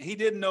obeyed. He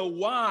didn't know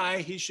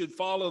why he should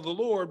follow the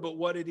Lord, but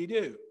what did he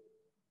do?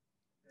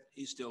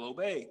 He still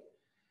obeyed.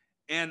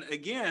 And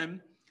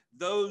again,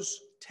 those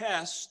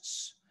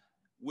tests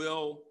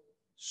will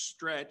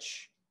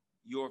stretch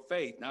your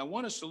faith. Now, I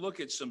want us to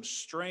look at some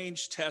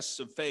strange tests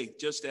of faith,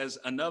 just as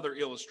another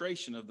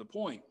illustration of the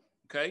point,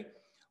 okay?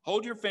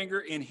 Hold your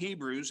finger in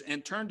Hebrews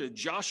and turn to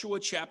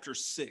Joshua chapter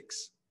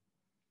 6.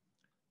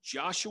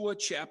 Joshua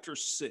chapter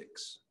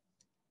 6.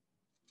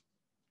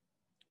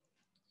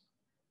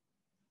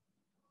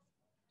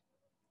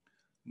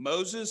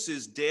 Moses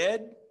is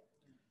dead.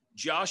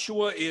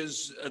 Joshua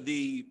is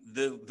the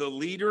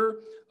leader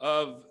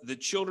of the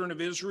children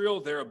of Israel.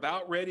 They're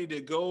about ready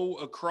to go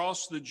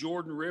across the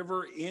Jordan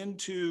River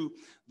into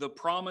the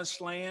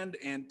promised land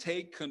and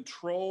take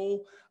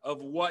control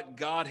of what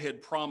God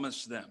had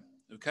promised them,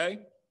 okay?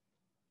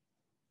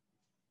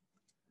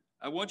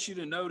 I want you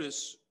to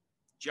notice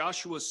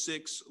Joshua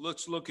 6.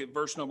 Let's look at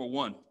verse number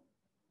 1. It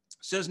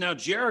says, now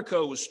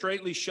Jericho was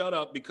straitly shut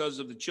up because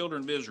of the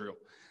children of Israel.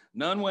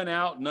 None went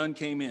out, none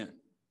came in.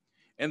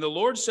 And the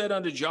Lord said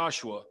unto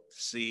Joshua,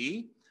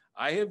 see,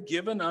 I have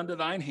given unto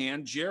thine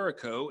hand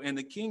Jericho and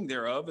the king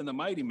thereof and the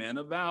mighty men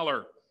of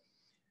valor.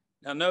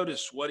 Now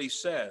notice what he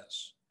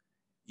says.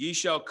 Ye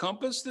shall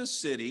compass this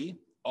city,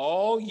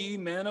 all ye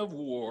men of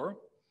war,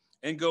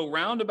 and go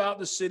round about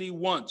the city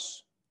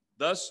once.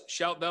 Thus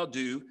shalt thou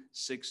do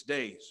 6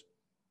 days.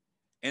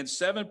 And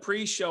 7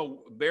 priests shall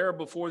bear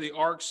before the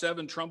ark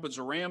 7 trumpets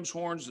of ram's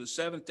horns. The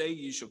 7th day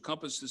ye shall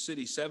compass the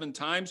city 7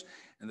 times,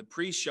 and the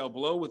priests shall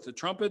blow with the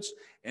trumpets.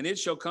 And it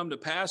shall come to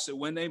pass that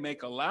when they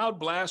make a loud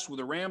blast with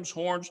the ram's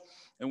horns,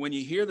 and when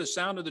ye hear the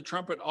sound of the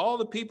trumpet, all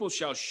the people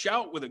shall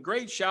shout with a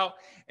great shout,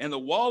 and the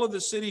wall of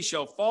the city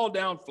shall fall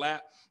down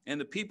flat, and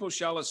the people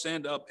shall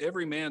ascend up,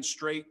 every man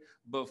straight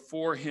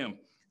before him.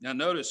 Now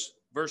notice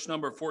verse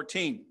number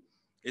 14.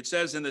 It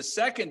says, in the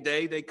 2nd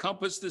day, they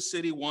compassed the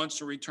city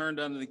once and returned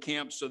unto the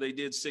camp. So they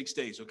did 6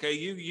 days. Okay,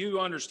 you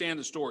understand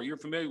the story. You're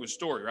familiar with the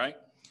story, right?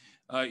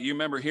 You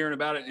remember hearing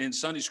about it in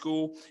Sunday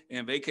school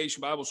and vacation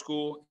Bible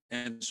school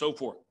and so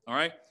forth. All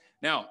right.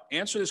 Now,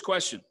 answer this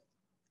question.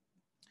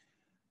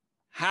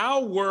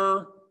 How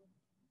were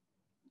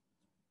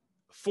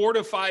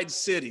fortified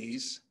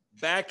cities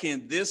back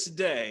in this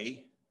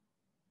day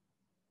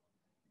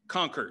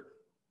conquered?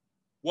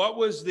 What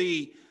was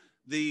the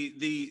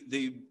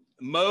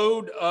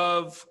mode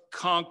of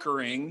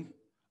conquering,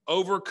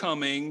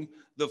 overcoming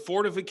the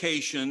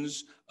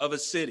fortifications of a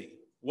city?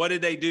 What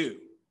did they do?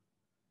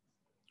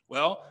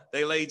 Well,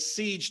 they laid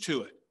siege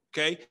to it,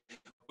 okay?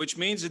 Which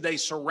means that they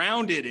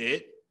surrounded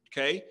it,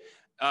 okay?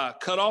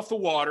 Cut off the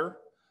water,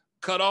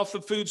 cut off the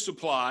food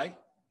supply,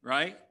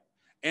 right?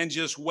 And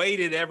just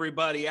waited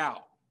everybody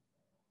out.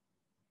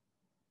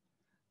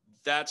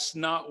 That's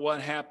not what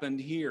happened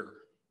here.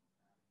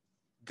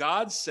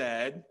 God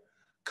said,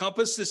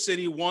 compass the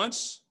city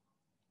once.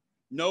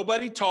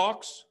 Nobody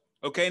talks.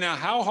 Okay, now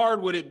how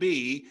hard would it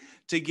be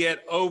to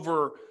get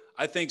over,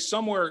 I think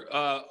somewhere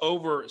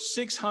over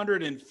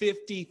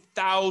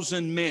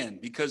 650,000 men,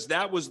 because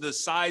that was the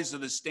size of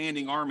the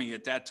standing army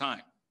at that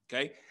time,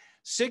 okay?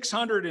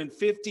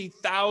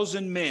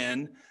 650,000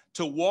 men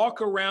to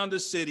walk around the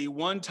city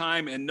one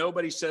time and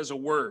nobody says a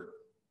word.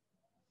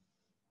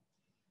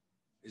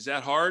 Is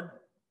that hard?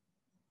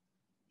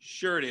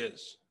 Sure it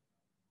is.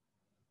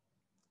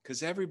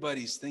 Because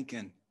everybody's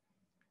thinking,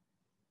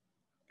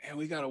 and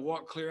we got to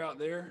walk clear out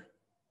there.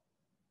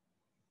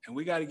 And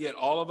we got to get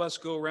all of us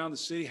go around the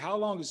city. How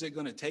long is it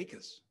going to take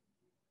us?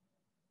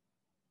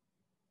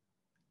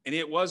 And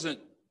it wasn't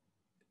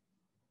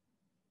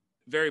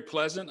very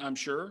pleasant, I'm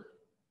sure.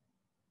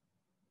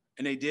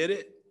 And they did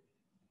it.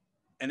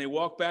 And they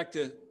walked back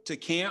to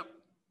camp.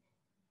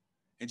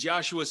 And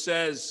Joshua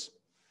says,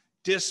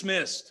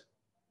 dismissed.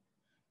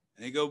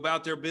 And they go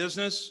about their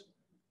business.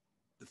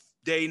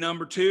 Day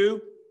number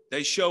 2.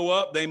 They show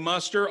up, they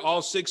muster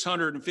all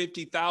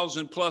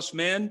 650,000 plus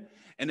men,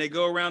 and they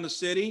go around the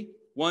city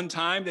one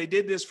time. They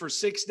did this for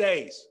 6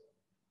 days.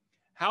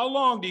 How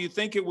long do you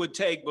think it would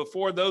take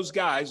before those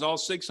guys, all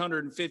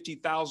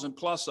 650,000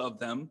 plus of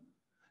them,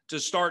 to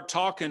start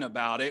talking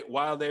about it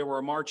while they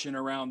were marching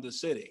around the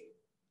city?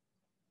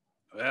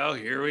 Well,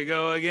 here we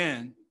go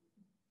again.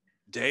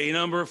 Day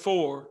number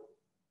 4,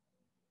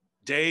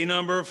 day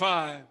number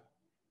 5,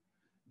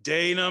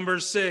 day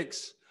number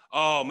 6.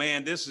 Oh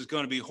man, this is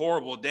going to be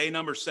horrible. Day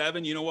number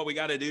 7, you know what we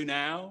got to do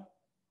now?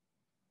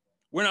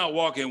 We're not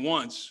walking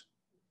once.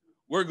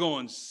 We're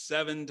going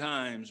 7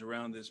 times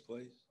around this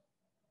place.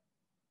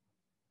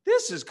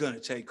 This is going to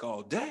take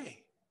all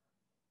day.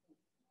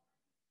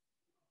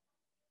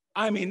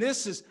 I mean,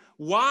 this is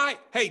why.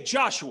 Hey,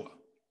 Joshua,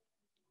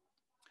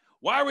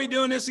 why are we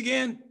doing this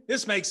again?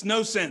 This makes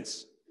no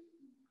sense.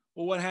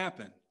 Well, what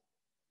happened?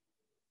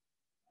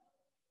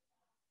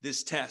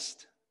 This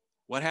test.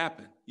 What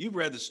happened? You've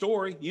read the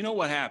story. You know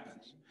what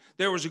happens.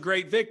 There was a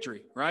great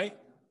victory, right?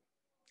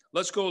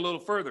 Let's go a little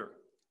further.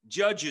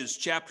 Judges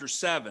chapter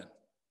 7.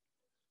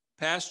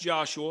 Past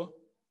Joshua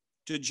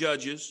to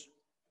Judges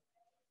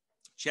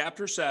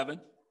chapter 7.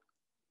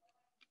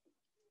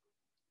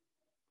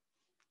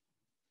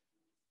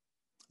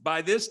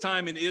 By this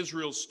time in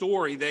Israel's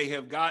story, they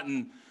have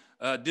gotten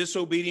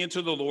disobedient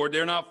to the Lord.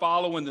 They're not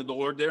following the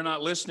Lord. They're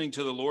not listening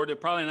to the Lord. They're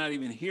probably not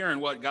even hearing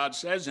what God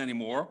says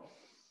anymore.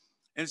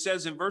 And it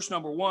says in verse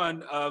number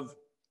 1 of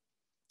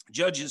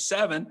Judges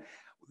 7,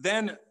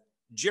 then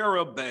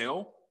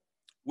Jerubbaal,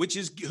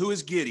 who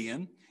is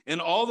Gideon,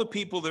 and all the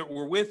people that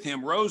were with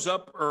him rose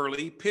up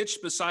early,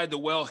 pitched beside the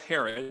well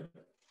Harod,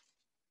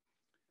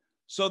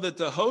 so that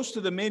the host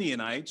of the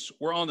Midianites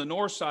were on the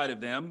north side of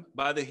them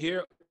by the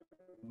hill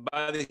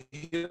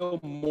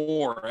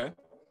Moreh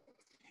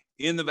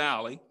in the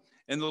valley.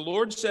 And the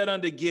Lord said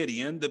unto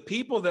Gideon, the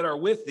people that are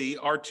with thee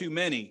are too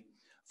many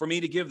for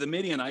me to give the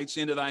Midianites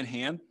into thine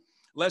hand,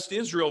 lest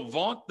Israel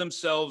vaunt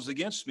themselves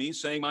against me,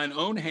 saying, mine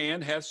own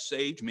hand hath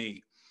saved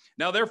me.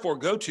 Now therefore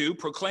go to,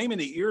 proclaim in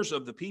the ears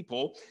of the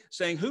people,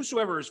 saying,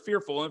 whosoever is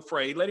fearful and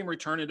afraid, let him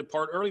return and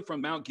depart early from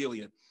Mount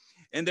Gilead.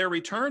 And there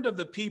returned of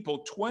the people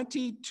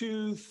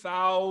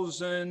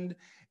 22,000,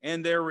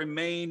 and there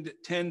remained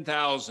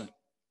 10,000.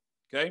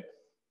 Okay?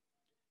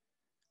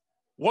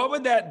 What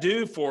would that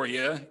do for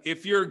you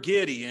if you're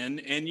Gideon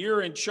and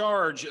you're in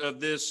charge of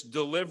this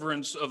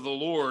deliverance of the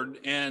Lord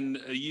and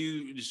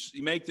you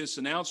make this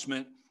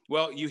announcement?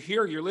 Well,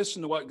 you're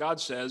listening to what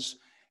God says,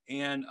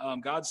 and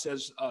God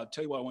says,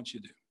 tell you what I want you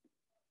to do.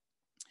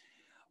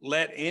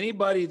 Let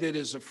anybody that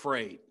is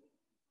afraid,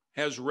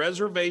 has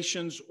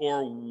reservations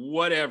or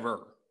whatever,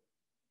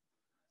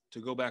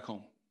 to go back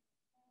home.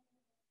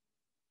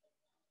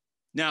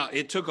 Now,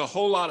 it took a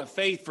whole lot of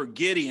faith for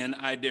Gideon,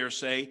 I dare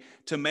say,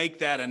 to make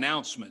that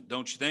announcement,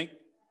 don't you think?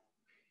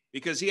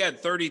 Because he had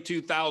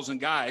 32,000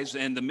 guys,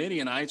 and the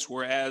Midianites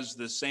were as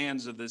the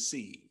sands of the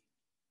sea.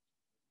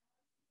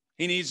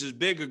 He needs as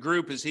big a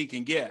group as he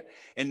can get.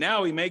 And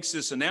now he makes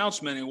this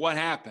announcement, and what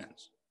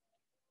happens?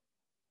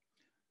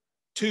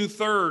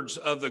 2/3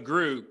 of the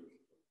group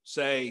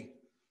say,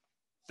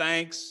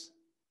 thanks,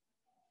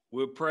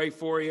 we'll pray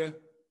for you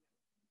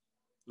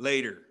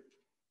later.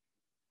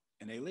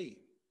 And they leave.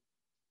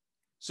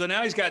 So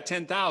now he's got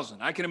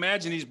 10,000. I can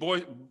imagine he's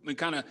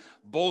kind of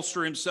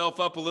bolster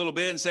himself up a little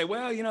bit and say,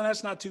 well,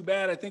 that's not too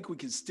bad. I think we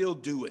can still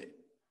do it.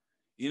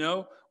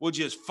 We'll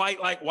just fight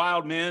like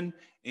wild men.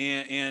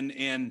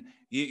 And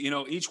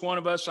each one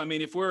of us, I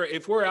mean, if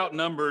we're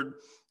outnumbered,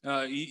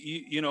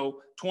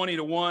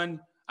 20-1,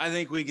 I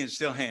think we can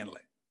still handle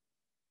it.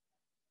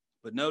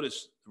 But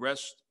notice the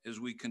rest as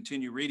we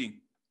continue reading. It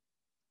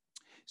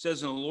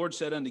says, and the Lord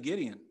said unto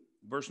Gideon,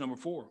 verse number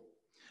 4,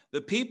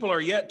 the people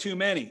are yet too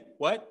many.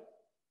 What?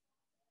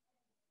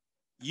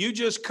 You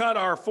just cut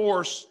our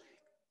force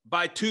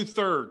by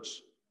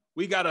 2/3.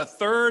 We got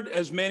 1/3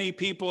 as many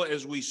people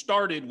as we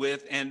started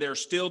with, and there's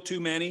still too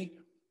many.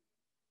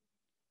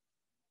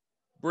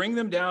 Bring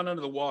them down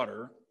under the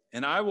water,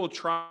 and I will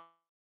try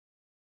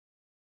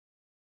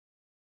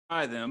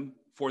them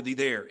for thee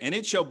there. And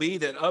it shall be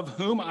that of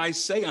whom I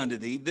say unto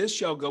thee, this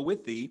shall go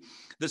with thee,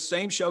 the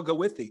same shall go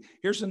with thee.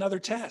 Here's another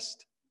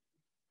test,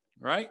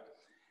 right?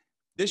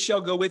 This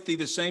shall go with thee,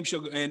 the same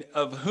shall go, and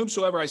of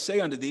whomsoever I say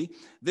unto thee,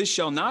 this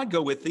shall not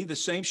go with thee, the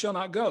same shall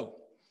not go.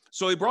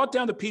 So he brought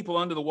down the people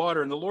under the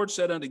water, and the Lord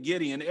said unto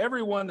Gideon,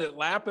 everyone that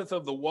lappeth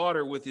of the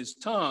water with his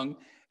tongue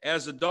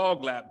as a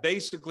dog lap,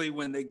 basically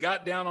when they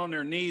got down on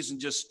their knees and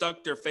just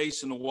stuck their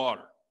face in the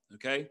water,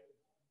 okay?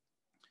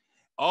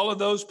 All of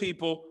those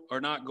people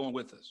are not going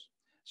with us.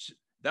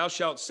 Thou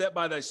shalt set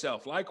by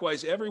thyself.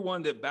 Likewise,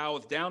 everyone that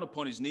boweth down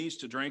upon his knees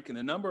to drink, and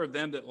the number of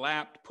them that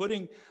lapped,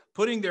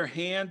 putting their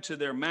hand to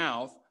their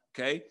mouth,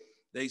 okay?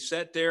 They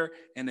sat there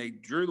and they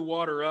drew the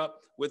water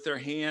up with their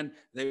hand.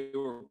 They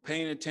were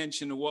paying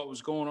attention to what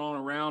was going on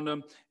around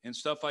them and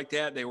stuff like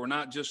that. They were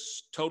not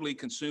just totally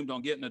consumed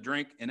on getting a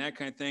drink and that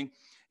kind of thing.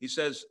 He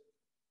says,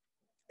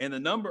 and the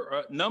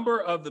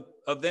number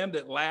of them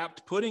that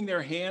lapped, putting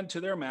their hand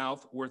to their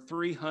mouth, were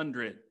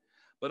 300.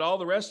 But all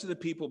the rest of the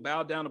people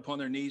bowed down upon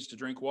their knees to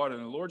drink water.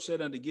 And the Lord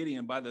said unto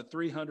Gideon, by the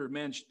 300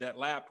 men that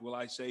lapped will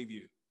I save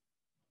you.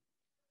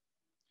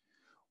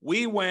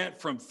 We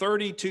went from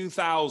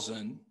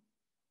 32,000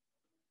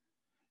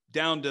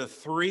 down to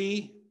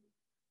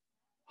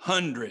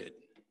 300.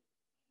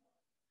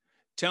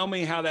 Tell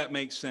me how that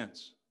makes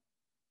sense.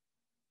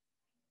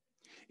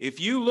 If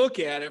you look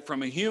at it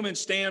from a human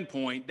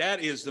standpoint,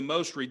 that is the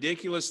most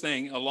ridiculous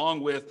thing,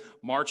 along with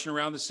marching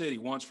around the city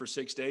once for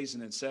 6 days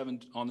and then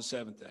 7 on the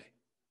 7th day,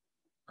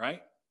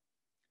 right?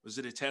 Was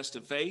it a test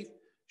of faith?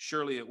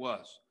 Surely it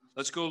was.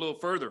 Let's go a little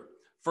further.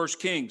 1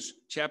 Kings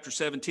chapter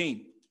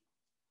 17.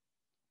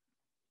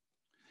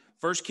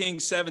 1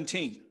 Kings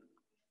 17.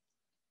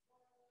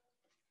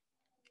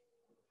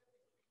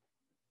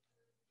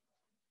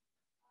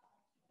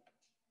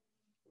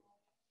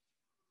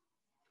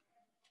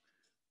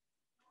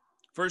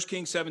 First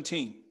Kings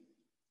 17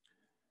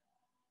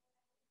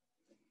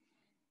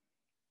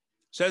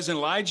 says,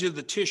 Elijah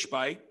the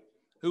Tishbite,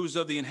 who was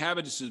of the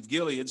inhabitants of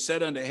Gilead,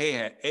 said unto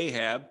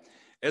Ahab,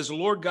 as the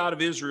Lord God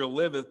of Israel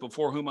liveth,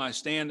 before whom I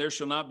stand, there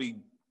shall not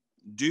be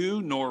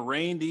dew nor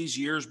rain these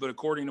years, but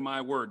according to my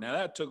word. Now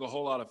that took a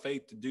whole lot of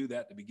faith to do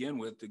that to begin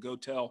with, to go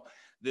tell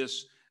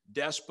this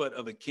despot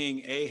of a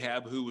king,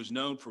 Ahab, who was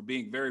known for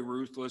being very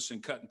ruthless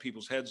and cutting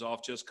people's heads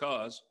off just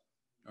cause.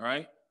 All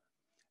right.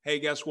 Hey,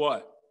 guess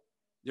what?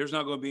 There's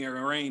not going to be a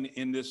rain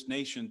in this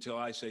nation till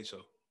I say so.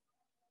 It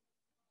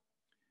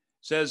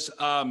says,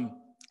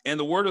 and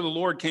the word of the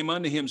Lord came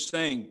unto him,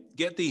 saying,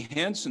 get thee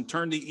hence and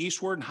turn thee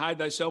eastward and hide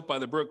thyself by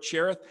the brook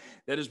Cherith,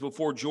 that is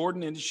before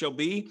Jordan. And it shall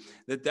be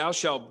that thou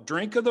shalt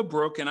drink of the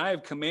brook, and I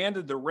have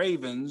commanded the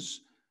ravens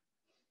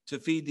to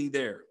feed thee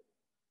there.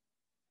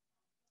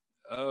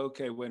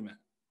 Okay, wait a minute.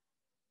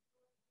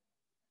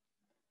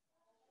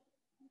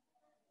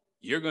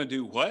 You're going to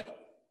do what?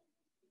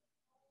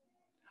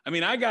 I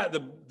mean, I got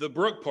the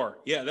brook part.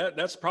 Yeah,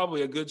 that's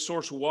probably a good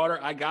source of water.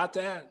 I got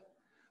that.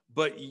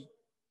 But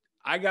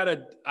I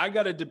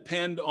gotta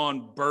depend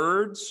on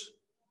birds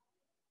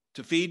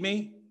to feed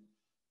me.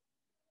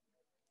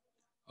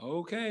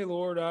 Okay,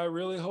 Lord, I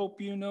really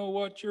hope you know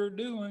what you're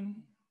doing.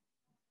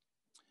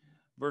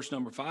 Verse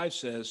number 5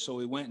 says, so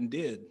he went and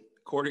did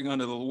according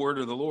unto the word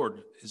of the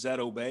Lord. Is that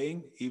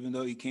obeying, even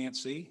though you can't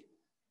see?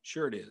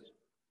 Sure it is.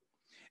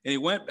 And he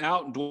went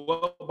out and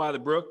dwelt by the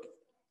brook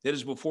that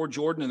is before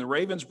Jordan, and the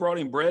ravens brought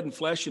him bread and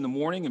flesh in the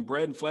morning and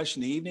bread and flesh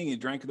in the evening. He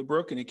drank of the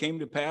brook, and it came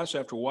to pass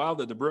after a while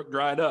that the brook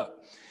dried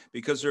up,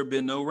 because there had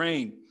been no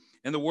rain.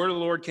 And the word of the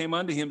Lord came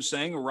unto him,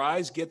 saying,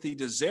 arise, get thee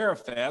to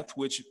Zarephath,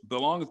 which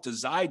belongeth to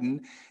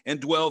Zidon,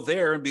 and dwell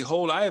there. And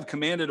behold, I have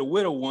commanded a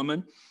widow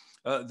woman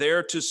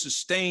there to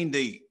sustain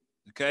thee.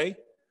 Okay?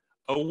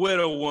 A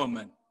widow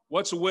woman.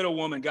 What's a widow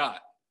woman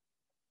got?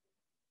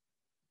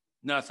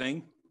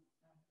 Nothing.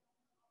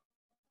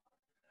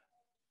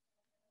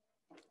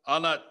 I'll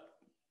not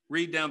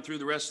read down through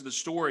the rest of the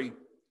story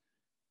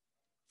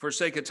for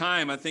sake of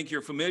time. I think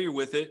you're familiar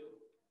with it.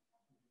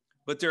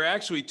 But there are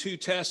actually two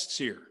tests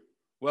here.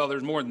 Well,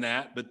 there's more than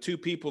that, but two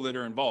people that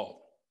are involved.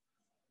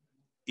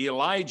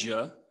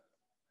 Elijah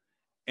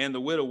and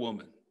the widow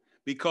woman.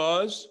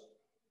 Because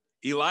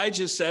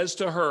Elijah says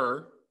to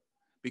her,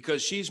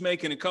 because she's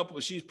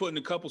putting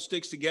a couple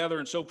sticks together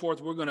and so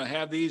forth, we're going to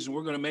have these and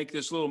we're going to make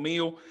this little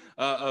meal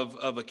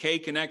of a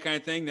cake and that kind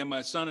of thing. Then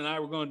my son and I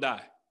were going to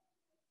die.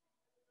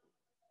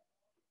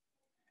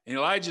 And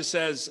Elijah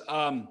says,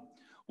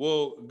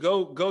 well,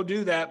 go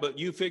do that, but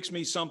you fix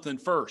me something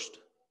first.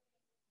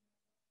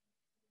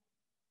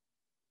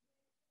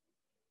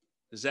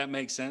 Does that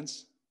make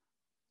sense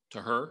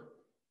to her?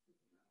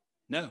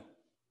 No,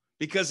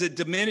 because it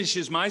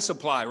diminishes my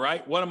supply,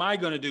 right? What am I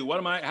going to do? How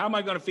am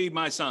I going to feed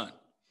my son?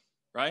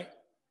 Right?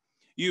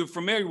 You're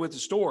familiar with the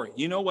story.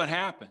 You know what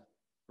happened,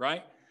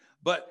 right?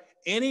 But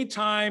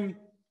anytime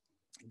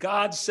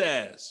God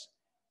says,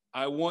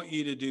 I want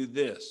you to do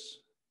this,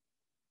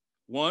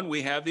 one,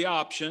 we have the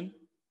option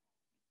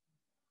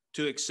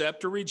to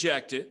accept or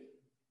reject it.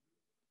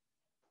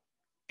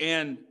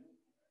 And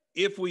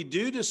if we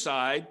do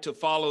decide to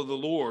follow the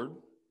Lord,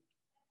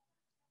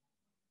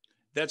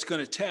 that's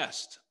going to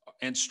test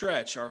and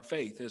stretch our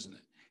faith, isn't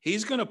it?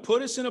 He's going to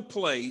put us in a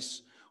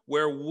place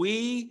where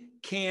we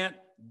can't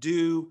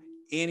do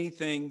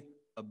anything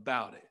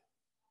about it.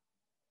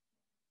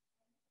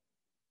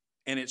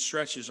 And it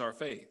stretches our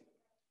faith.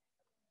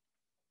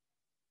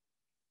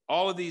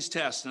 All of these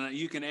tests, and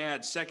you can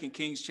add 2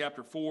 Kings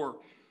chapter 4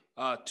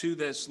 to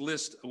this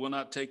list. We'll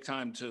not take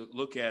time to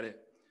look at it.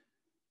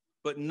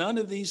 But none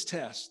of these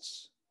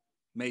tests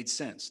made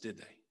sense, did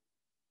they?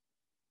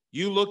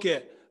 You look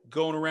at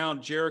going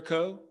around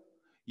Jericho.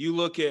 You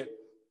look at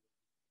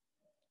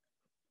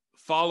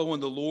following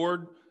the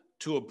Lord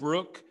to a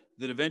brook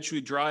that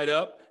eventually dried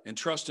up and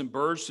trusting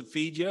birds to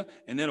feed you.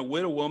 And then a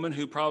widow woman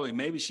who probably,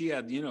 maybe she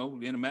had, in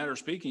a matter of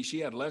speaking, she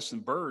had less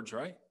than birds,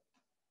 right?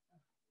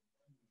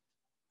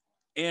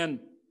 And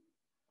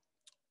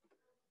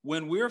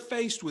when we're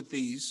faced with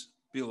these,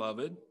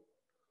 beloved,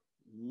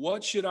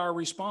 what should our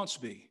response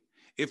be?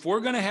 If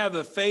we're going to have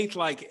a faith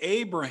like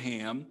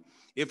Abraham,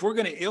 if we're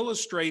going to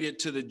illustrate it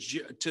to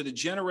the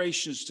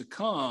generations to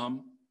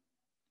come,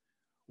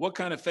 what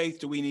kind of faith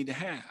do we need to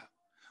have?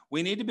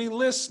 We need to be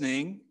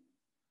listening,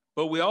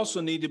 but we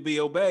also need to be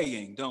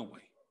obeying, don't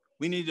we?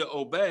 We need to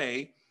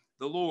obey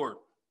the Lord.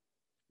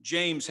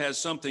 James has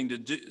something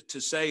to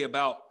say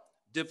about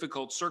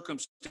difficult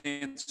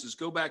circumstances.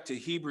 Go back to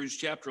Hebrews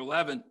chapter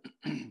 11.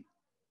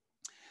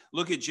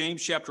 Look at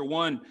James chapter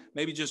 1,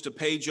 maybe just a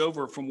page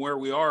over from where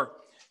we are.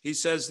 He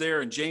says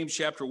there in James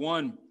chapter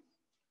 1,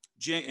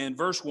 in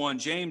verse 1,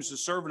 James, the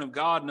servant of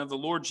God and of the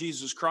Lord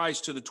Jesus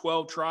Christ, to the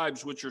 12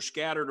 tribes which are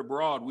scattered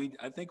abroad.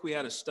 I think we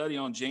had a study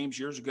on James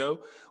years ago.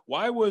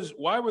 Why were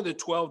the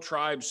 12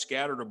 tribes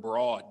scattered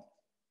abroad?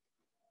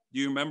 Do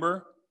you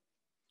remember?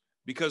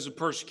 Because of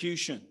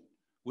persecution.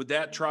 Would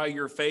that try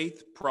your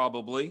faith?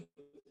 Probably.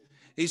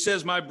 He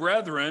says, my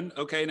brethren,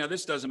 okay, now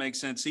this doesn't make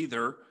sense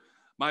either.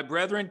 My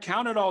brethren,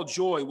 count it all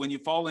joy when you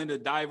fall into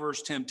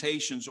diverse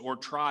temptations or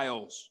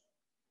trials.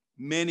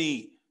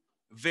 Many,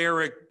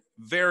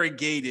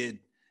 variegated,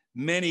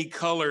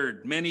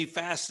 many-colored,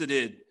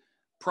 many-faceted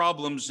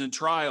problems and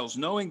trials,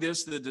 knowing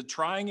this, that the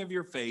trying of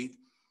your faith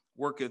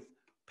worketh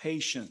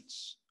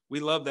patience. We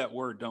love that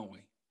word, don't we?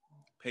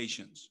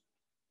 Patience.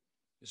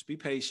 Just be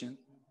patient.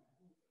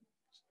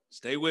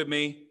 Stay with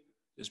me.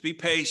 Just be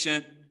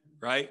patient,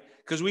 right?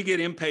 Because we get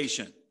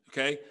impatient,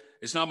 okay?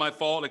 It's not my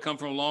fault. I come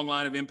from a long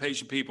line of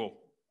impatient people,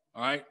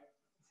 all right?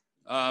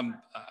 I'm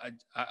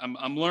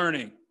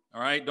learning,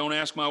 all right? Don't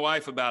ask my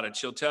wife about it.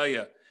 She'll tell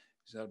you.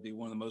 That would be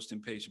one of the most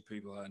impatient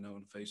people I know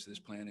on the face of this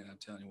planet. I'm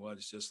telling you what,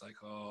 it's just like,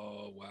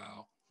 oh,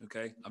 wow.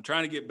 Okay. I'm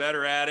trying to get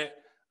better at it.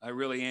 I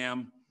really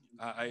am.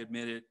 I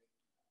admit it.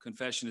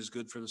 Confession is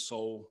good for the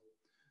soul.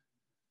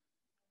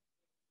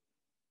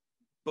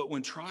 But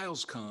when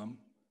trials come,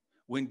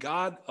 when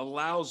God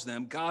allows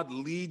them, God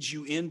leads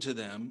you into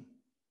them,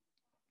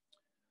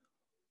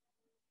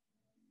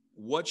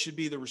 what should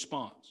be the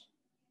response?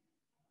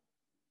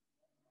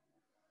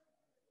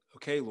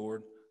 Okay,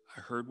 Lord,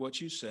 I heard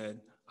what you said.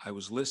 I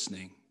was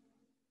listening,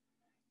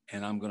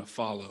 and I'm going to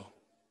follow.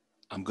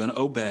 I'm going to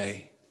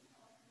obey,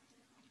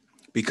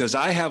 because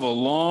I have a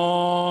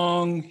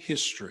long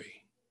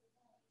history.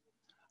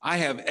 I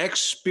have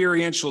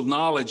experiential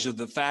knowledge of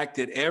the fact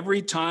that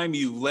every time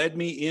you led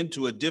me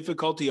into a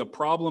difficulty, a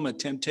problem, a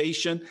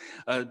temptation,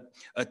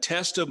 a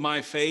test of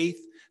my faith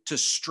to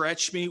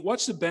stretch me,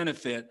 what's the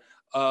benefit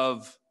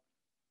of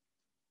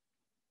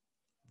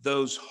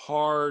those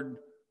hard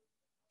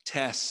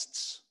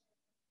tests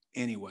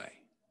anyway?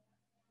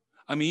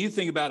 I mean, you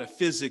think about it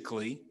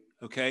physically,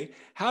 okay?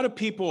 How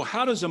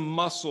does a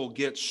muscle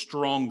get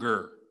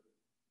stronger?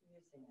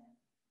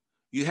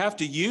 You have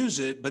to use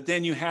it, but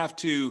then you have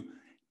to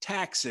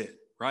tax it,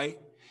 right?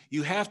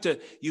 You have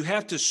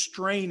to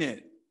strain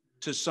it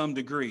to some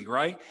degree,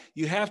 right?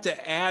 You have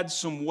to add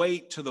some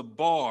weight to the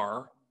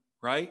bar,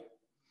 right?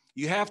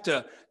 You have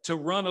to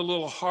run a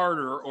little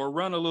harder or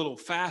run a little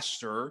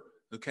faster.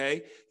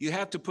 Okay, you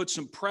have to put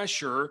some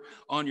pressure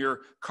on your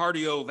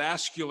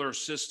cardiovascular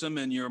system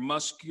and your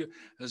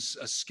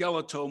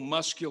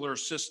skeletal-muscular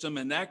system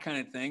and that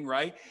kind of thing,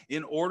 right?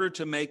 In order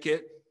to make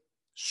it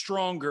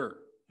stronger,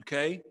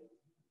 okay?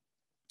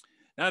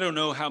 Now, I don't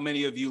know how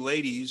many of you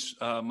ladies,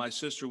 my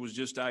sister was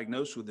just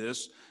diagnosed with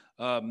this,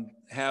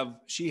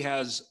 she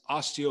has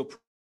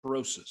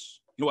osteoporosis.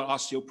 You know what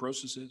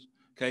osteoporosis is?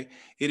 Okay,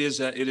 it is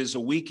a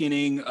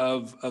weakening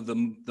of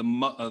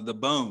the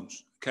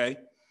bones, okay?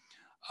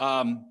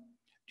 Do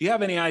you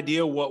have any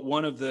idea what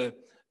one of the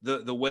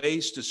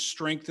ways to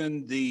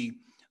strengthen the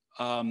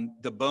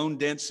bone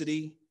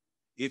density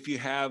if you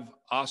have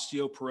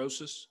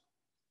osteoporosis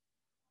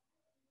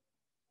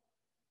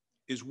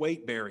is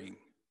weight bearing?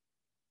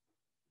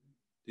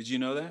 Did you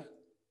know that?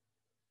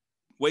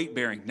 Weight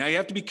bearing. Now you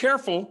have to be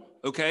careful,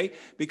 okay?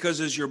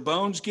 Because as your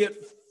bones get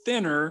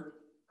thinner,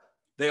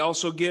 they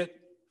also get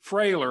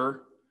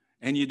frailer,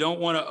 and you don't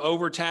want to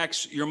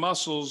overtax your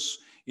muscles.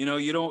 You know,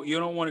 you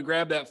don't want to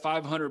grab that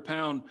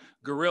 500-pound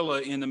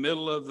gorilla in the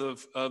middle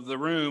of the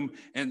room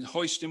and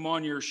hoist him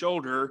on your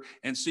shoulder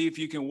and see if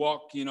you can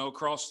walk,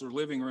 across the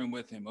living room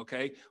with him,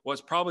 okay?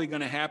 What's probably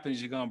going to happen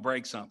is you're going to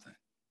break something.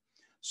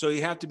 So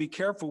you have to be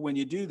careful when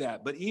you do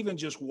that. But even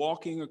just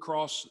walking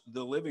across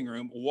the living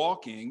room,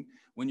 walking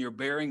when you're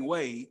bearing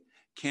weight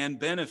can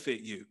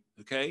benefit you,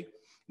 okay?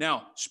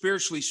 Now,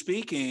 spiritually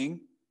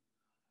speaking,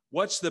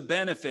 what's the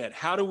benefit?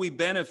 How do we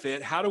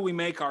benefit? How do we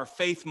make our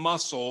faith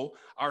muscle,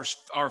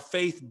 our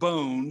faith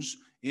bones,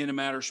 in a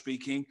matter of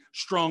speaking,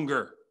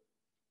 stronger?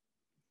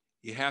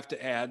 You have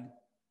to add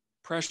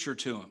pressure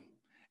to them.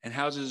 And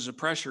how does the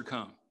pressure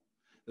come?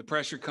 The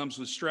pressure comes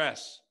with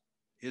stress.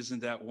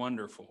 Isn't that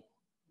wonderful?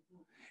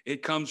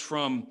 It comes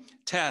from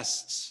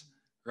tests,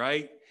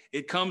 right?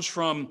 It comes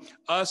from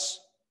us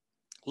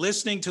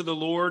listening to the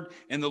Lord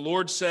and the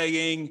Lord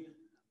saying,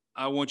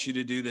 I want you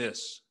to do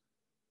this.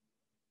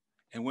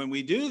 And when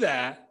we do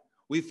that,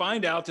 we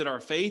find out that our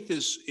faith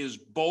is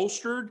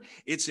bolstered,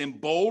 it's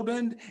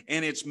emboldened,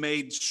 and it's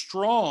made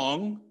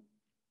strong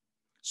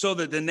so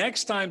that the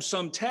next time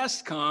some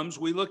test comes,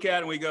 we look at it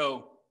and we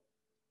go,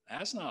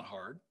 that's not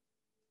hard.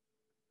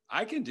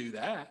 I can do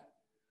that.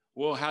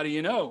 Well, how do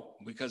you know?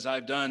 Because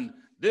I've done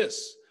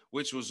this,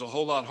 which was a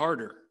whole lot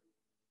harder.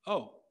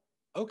 Oh,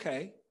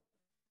 okay.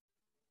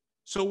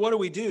 So what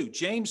do?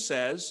 James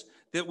says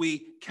that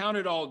we count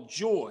it all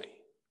joy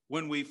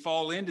when we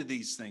fall into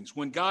these things.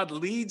 When God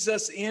leads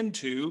us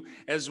into,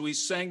 as we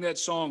sang that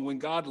song, when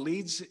God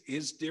leads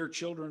his dear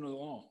children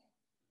along,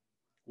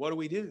 what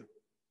do?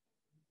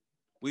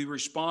 We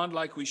respond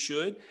like we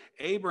should.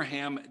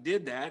 Abraham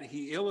did that.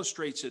 He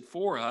illustrates it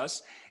for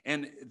us,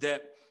 and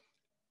that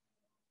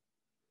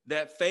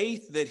That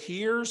faith that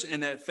hears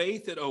and that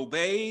faith that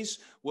obeys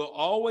will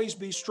always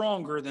be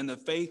stronger than the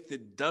faith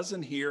that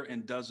doesn't hear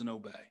and doesn't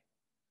obey.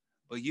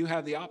 But you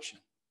have the option.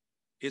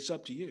 It's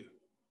up to you.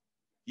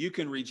 You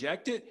can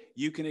reject it.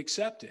 You can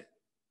accept it.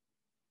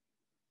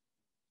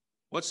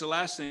 What's the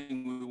last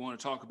thing we want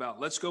to talk about?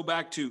 Let's go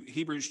back to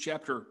Hebrews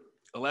chapter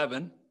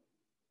 11.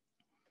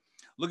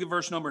 Look at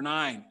verse number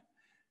 9.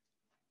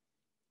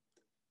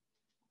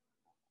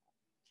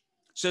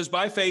 It says,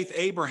 by faith,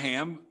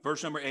 Abraham,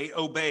 verse number 8,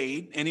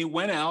 obeyed, and he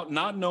went out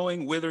not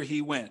knowing whither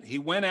he went. He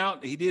went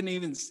out, he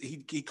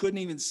couldn't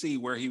even see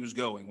where he was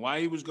going,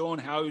 why he was going,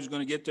 how he was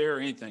going to get there, or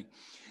anything.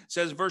 It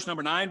says in verse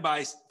number 9,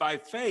 by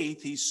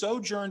faith, he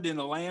sojourned in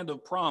the land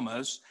of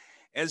promise,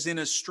 as in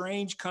a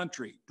strange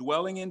country,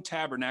 dwelling in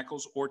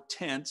tabernacles or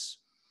tents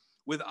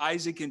with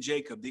Isaac and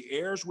Jacob, the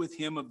heirs with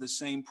him of the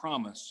same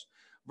promise.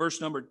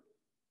 Verse number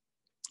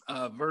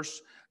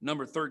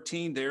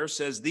 13 there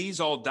says,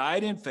 these all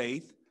died in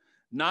faith,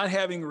 not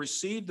having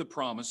received the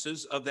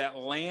promises of that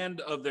land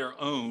of their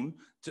own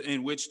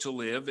in which to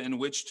live, in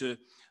which to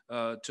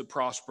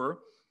prosper,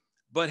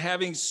 but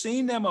having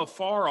seen them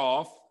afar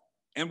off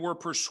and were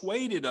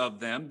persuaded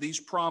of them, these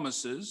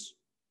promises,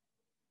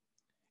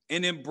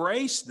 and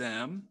embraced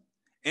them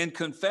and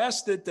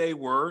confessed that they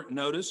were,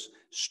 notice,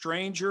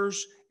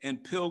 strangers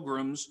and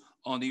pilgrims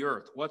on the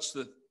earth. What's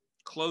the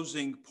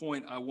closing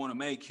point I want to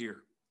make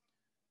here?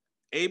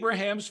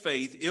 Abraham's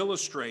faith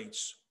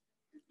illustrates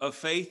a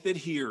faith that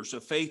hears,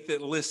 a faith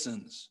that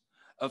listens,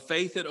 a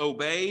faith that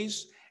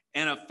obeys,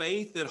 and a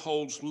faith that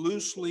holds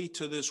loosely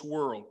to this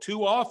world.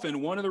 Too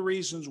often, one of the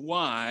reasons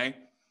why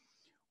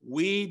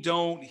we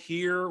don't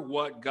hear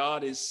what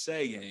God is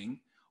saying,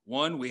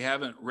 one, we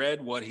haven't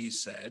read what he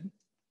said.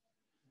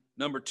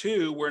 Number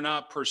two, we're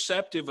not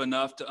perceptive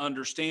enough to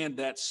understand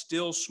that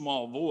still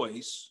small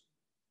voice.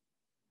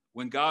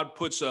 When God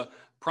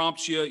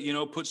prompts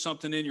you, puts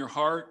something in your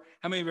heart.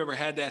 How many of you have ever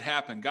had that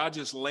happen? God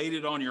just laid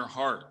it on your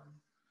heart.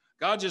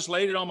 God just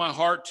laid it on my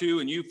heart too,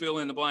 and you fill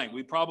in the blank.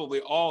 We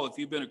probably all, if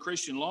you've been a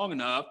Christian long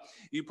enough,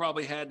 you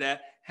probably had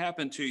that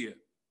happen to you.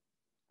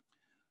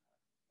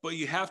 But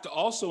you have to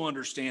also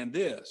understand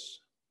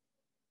this.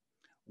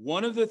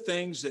 One of the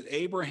things that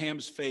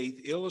Abraham's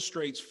faith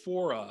illustrates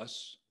for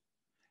us,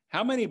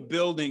 how many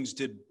buildings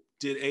did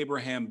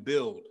Abraham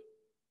build?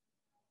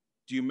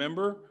 Do you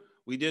remember?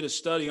 We did a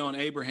study on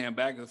Abraham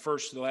back at the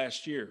first of the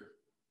last year.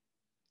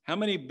 How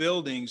many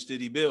buildings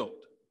did he build?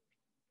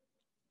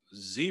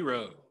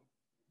 0.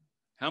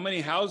 How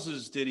many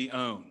houses did he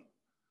own?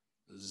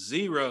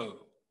 0.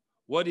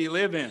 What did he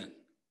live in?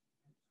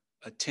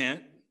 A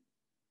tent.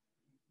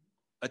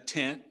 A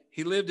tent.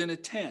 He lived in a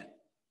tent.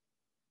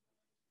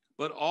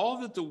 But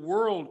all that the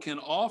world can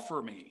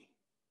offer me,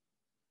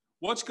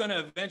 what's going to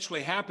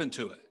eventually happen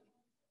to it?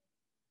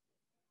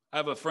 I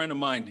have a friend of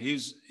mine.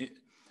 He's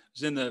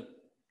an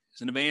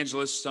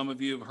evangelist. Some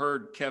of you have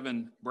heard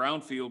Kevin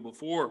Brownfield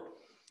before.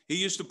 He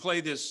used to play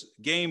this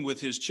game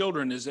with his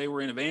children as they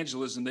were in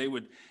evangelism. They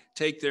would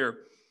take their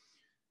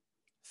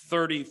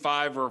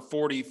 35 or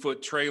 40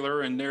 foot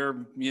trailer and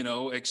their,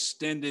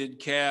 extended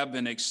cab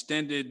and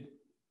extended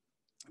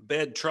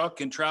bed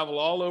truck and travel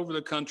all over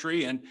the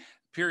country. And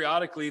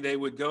periodically they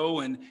would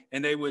go and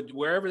they would,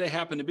 wherever they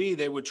happened to be,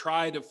 they would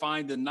try to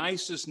find the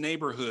nicest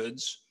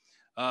neighborhoods.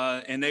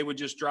 And they would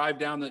just drive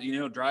down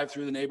drive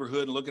through the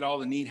neighborhood and look at all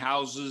the neat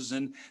houses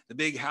and the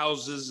big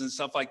houses and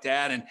stuff like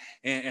that.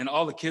 And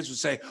all the kids would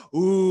say,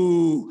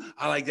 ooh,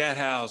 I like that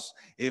house.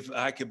 If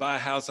I could buy a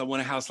house, I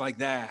want a house like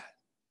that.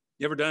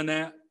 You ever done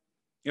that?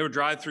 You ever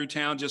drive through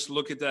town, just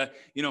look at the,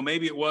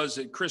 maybe it was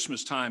at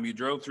Christmas time. You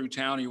drove through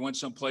town or you went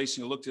someplace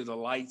and you looked at the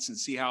lights and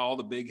see how all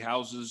the big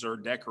houses are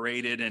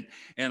decorated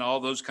and all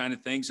those kind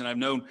of things. And I've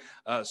known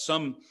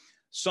some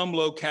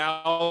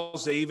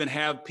locales, they even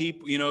have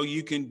people,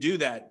 you can do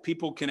that.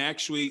 People can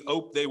actually,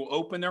 they will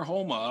open their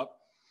home up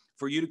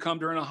for you to come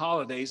during the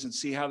holidays and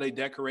see how they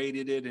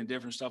decorated it and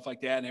different stuff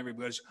like that. And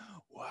everybody's,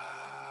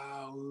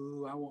 wow,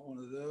 ooh, I want one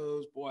of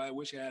those. Boy, I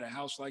wish I had a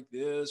house like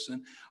this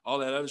and all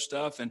that other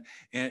stuff. And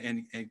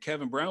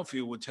Kevin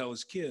Brownfield would tell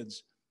his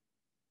kids,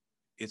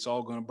 it's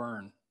all going to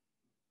burn.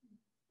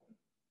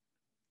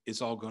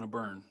 It's all going to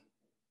burn.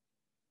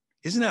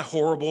 Isn't that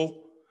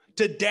horrible?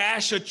 To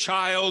dash a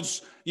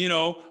child's,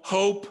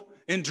 hope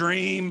and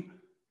dream.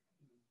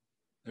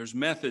 There's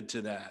method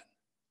to that.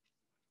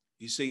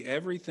 You see,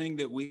 everything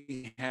that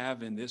we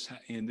have in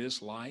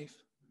this life,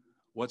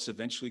 what's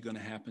eventually going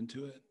to happen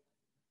to it?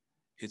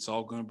 It's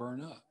all going to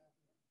burn up.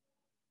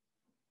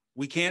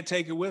 We can't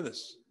take it with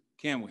us,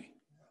 can we?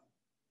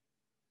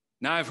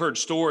 Now, I've heard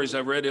stories,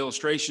 I've read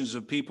illustrations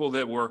of people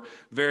that were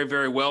very,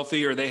 very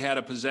wealthy or they had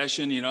a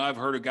possession. I've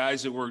heard of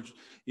guys that were,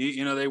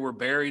 they were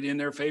buried in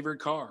their favorite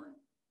car.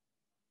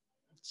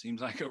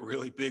 Seems like a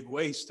really big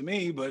waste to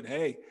me, but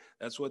hey,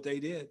 that's what they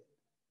did.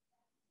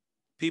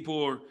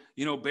 People are,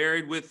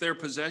 buried with their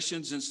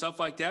possessions and stuff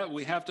like that.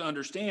 We have to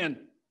understand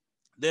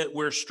that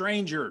we're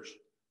strangers.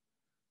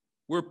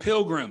 We're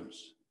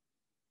pilgrims.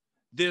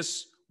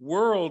 This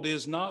world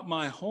is not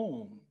my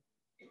home.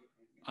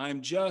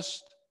 I'm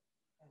just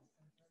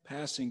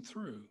passing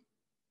through.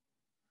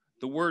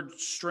 The word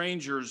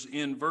strangers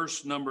in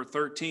verse number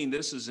 13,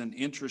 this is an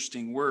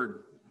interesting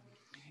word.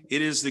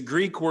 It is the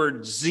Greek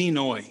word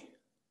xenoi.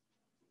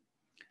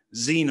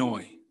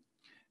 Xenoi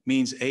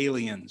means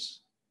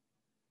aliens.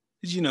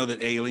 Did you know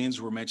that aliens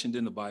were mentioned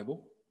in the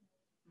Bible?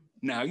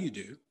 Now you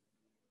do. It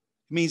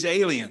means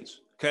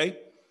aliens, okay?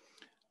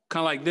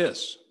 Kind of like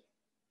this.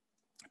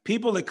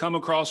 People that come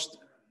across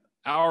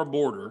our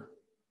border,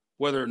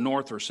 whether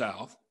north or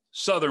south,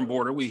 southern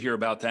border, we hear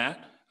about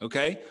that,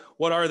 okay?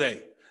 What are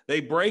they? They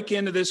break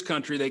into this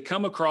country. They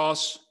come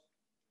across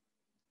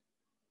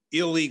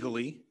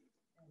illegally.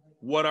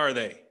 What are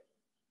they?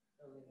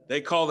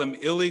 They call them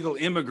illegal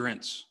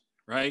immigrants,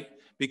 right?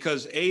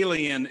 Because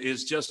alien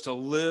is just a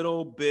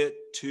little bit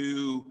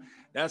too,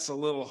 that's a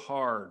little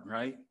hard,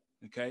 right?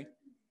 Okay.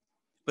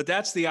 But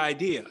that's the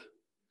idea,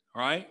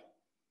 all right?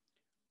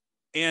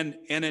 And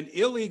an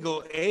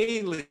illegal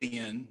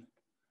alien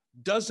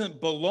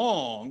doesn't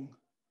belong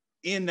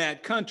in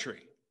that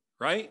country,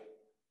 right?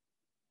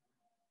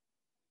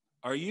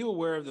 Are you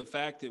aware of the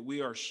fact that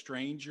we are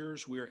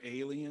strangers, we are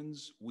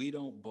aliens, we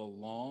don't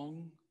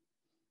belong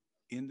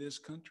in this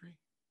country?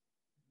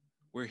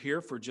 We're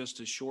here for just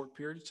a short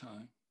period of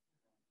time.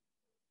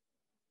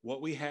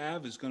 What we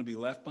have is going to be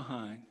left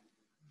behind.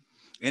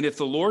 And if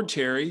the Lord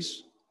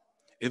tarries,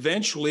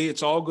 eventually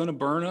it's all going to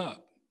burn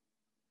up,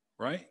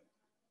 right?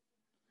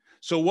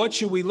 So what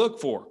should we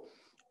look for?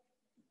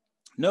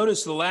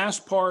 Notice the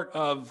last part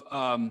of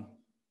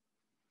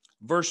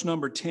verse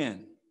number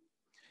 10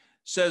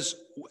 says,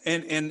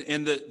 and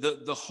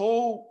the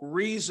whole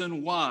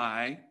reason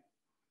why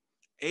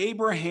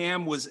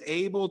Abraham was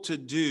able to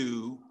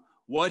do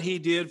what he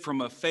did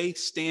from a faith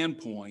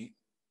standpoint,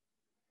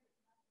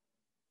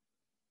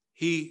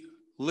 he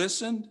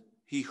listened,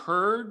 he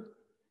heard,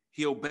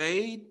 he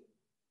obeyed,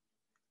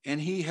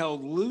 and he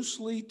held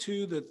loosely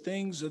to the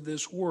things of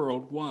this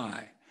world.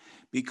 Why?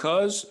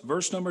 Because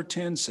verse number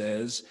 10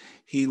 says,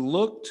 he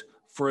looked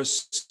for a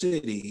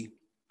city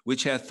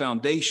which hath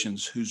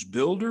foundations, whose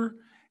builder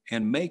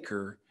and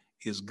maker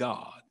is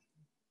God.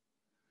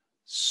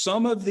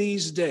 Some of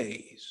these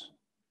days,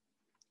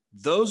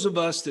 those of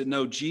us that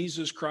know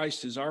Jesus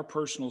Christ as our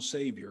personal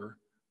Savior,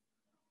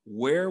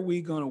 where are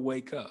we going to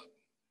wake up?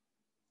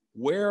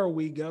 Where are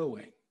we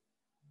going?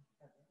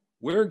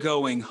 We're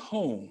going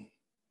home.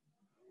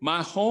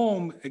 My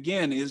home,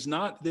 again, is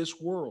not this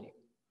world.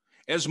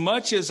 As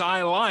much as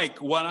I like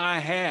what I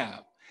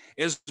have,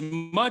 as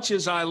much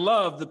as I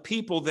love the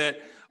people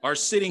that are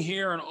sitting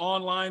here and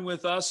online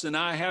with us, and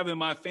I have in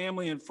my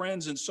family and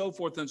friends and so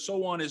forth and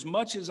so on, as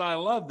much as I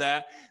love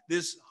that,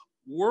 this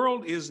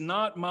world is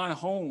not my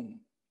home.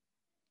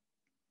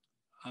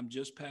 I'm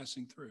just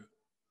passing through.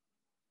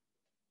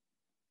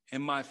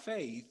 And my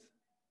faith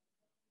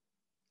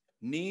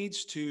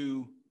needs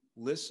to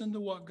listen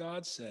to what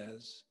God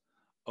says,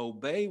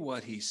 obey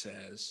what he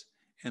says,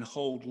 and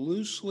hold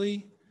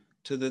loosely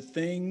to the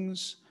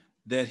things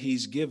that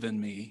he's given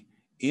me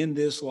in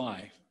this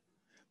life.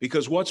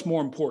 Because what's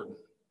more important?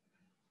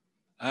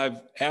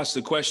 I've asked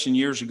the question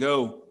years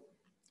ago,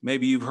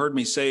 maybe you've heard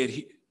me say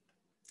it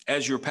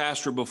as your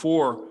pastor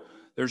before,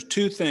 there's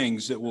two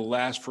things that will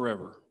last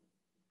forever.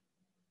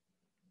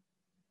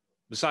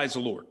 Besides the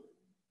Lord,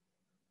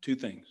 two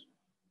things.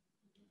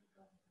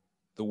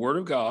 The word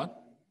of God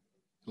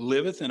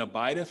liveth and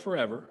abideth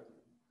forever,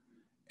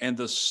 and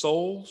the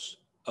souls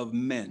of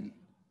men.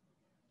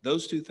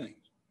 Those two things.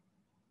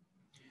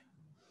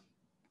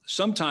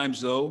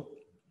 Sometimes, though,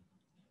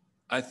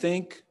 I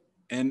think,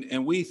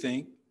 and we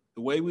think,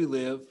 the way we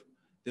live,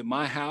 that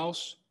my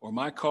house or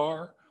my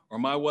car or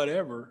my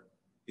whatever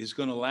is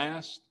going to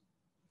last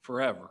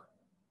forever,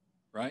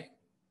 right?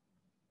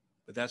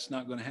 But that's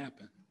not going to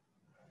happen.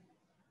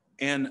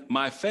 And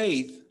my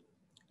faith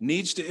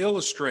needs to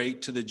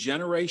illustrate to the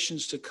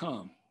generations to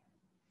come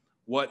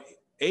what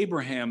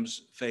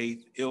Abraham's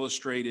faith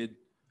illustrated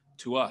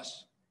to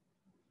us,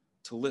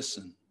 to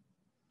listen.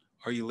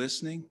 Are you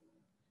listening?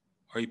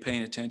 Are you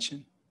paying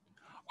attention?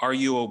 Are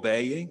you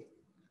obeying?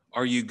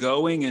 Are you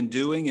going and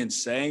doing and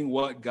saying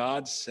what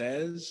God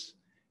says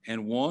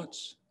and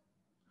wants?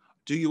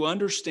 Do you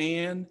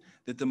understand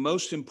that the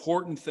most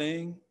important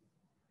thing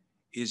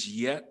is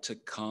yet to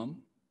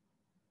come?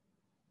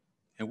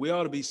 And we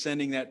ought to be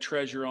sending that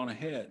treasure on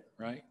ahead,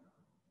 right?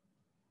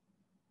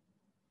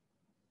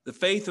 The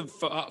faith of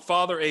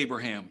Father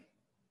Abraham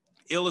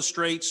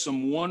illustrates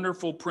some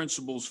wonderful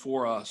principles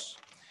for us,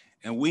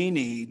 and we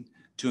need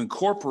to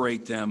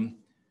incorporate them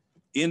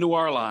into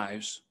our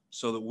lives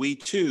so that we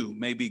too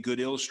may be good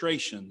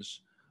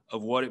illustrations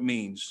of what it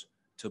means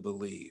to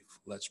believe.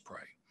 Let's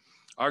pray.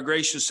 Our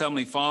gracious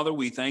Heavenly Father,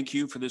 we thank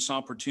you for this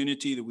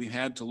opportunity that we've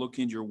had to look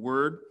into your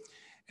word.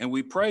 And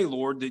we pray,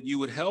 Lord, that you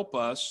would help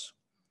us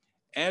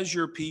as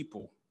your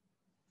people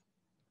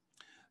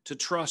to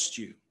trust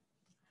you.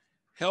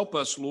 Help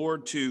us,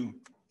 Lord, to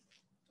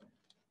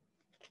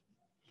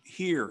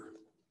hear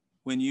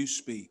when you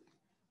speak,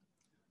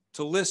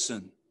 to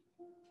listen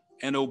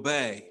and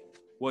obey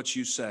what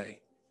you say.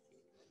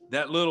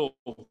 That little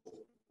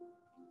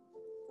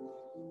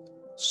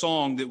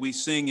song that we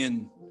sing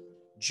in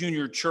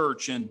junior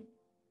church, and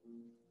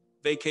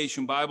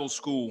Vacation Bible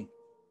School,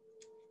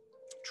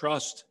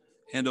 trust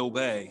and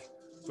obey,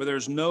 for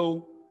there's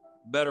no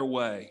better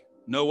way,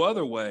 no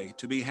other way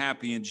to be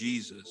happy in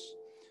Jesus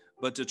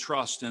but to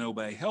trust and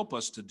obey. Help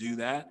us to do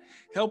that.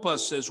 Help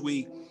us as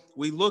we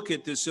look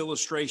at this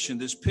illustration,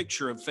 this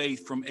picture of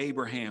faith from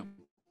Abraham.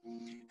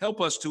 Help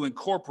us to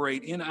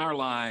incorporate in our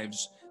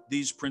lives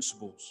these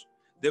principles,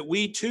 that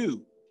we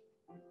too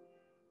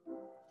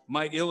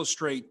might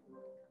illustrate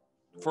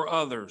for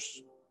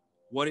others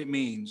what it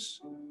means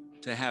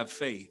to have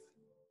faith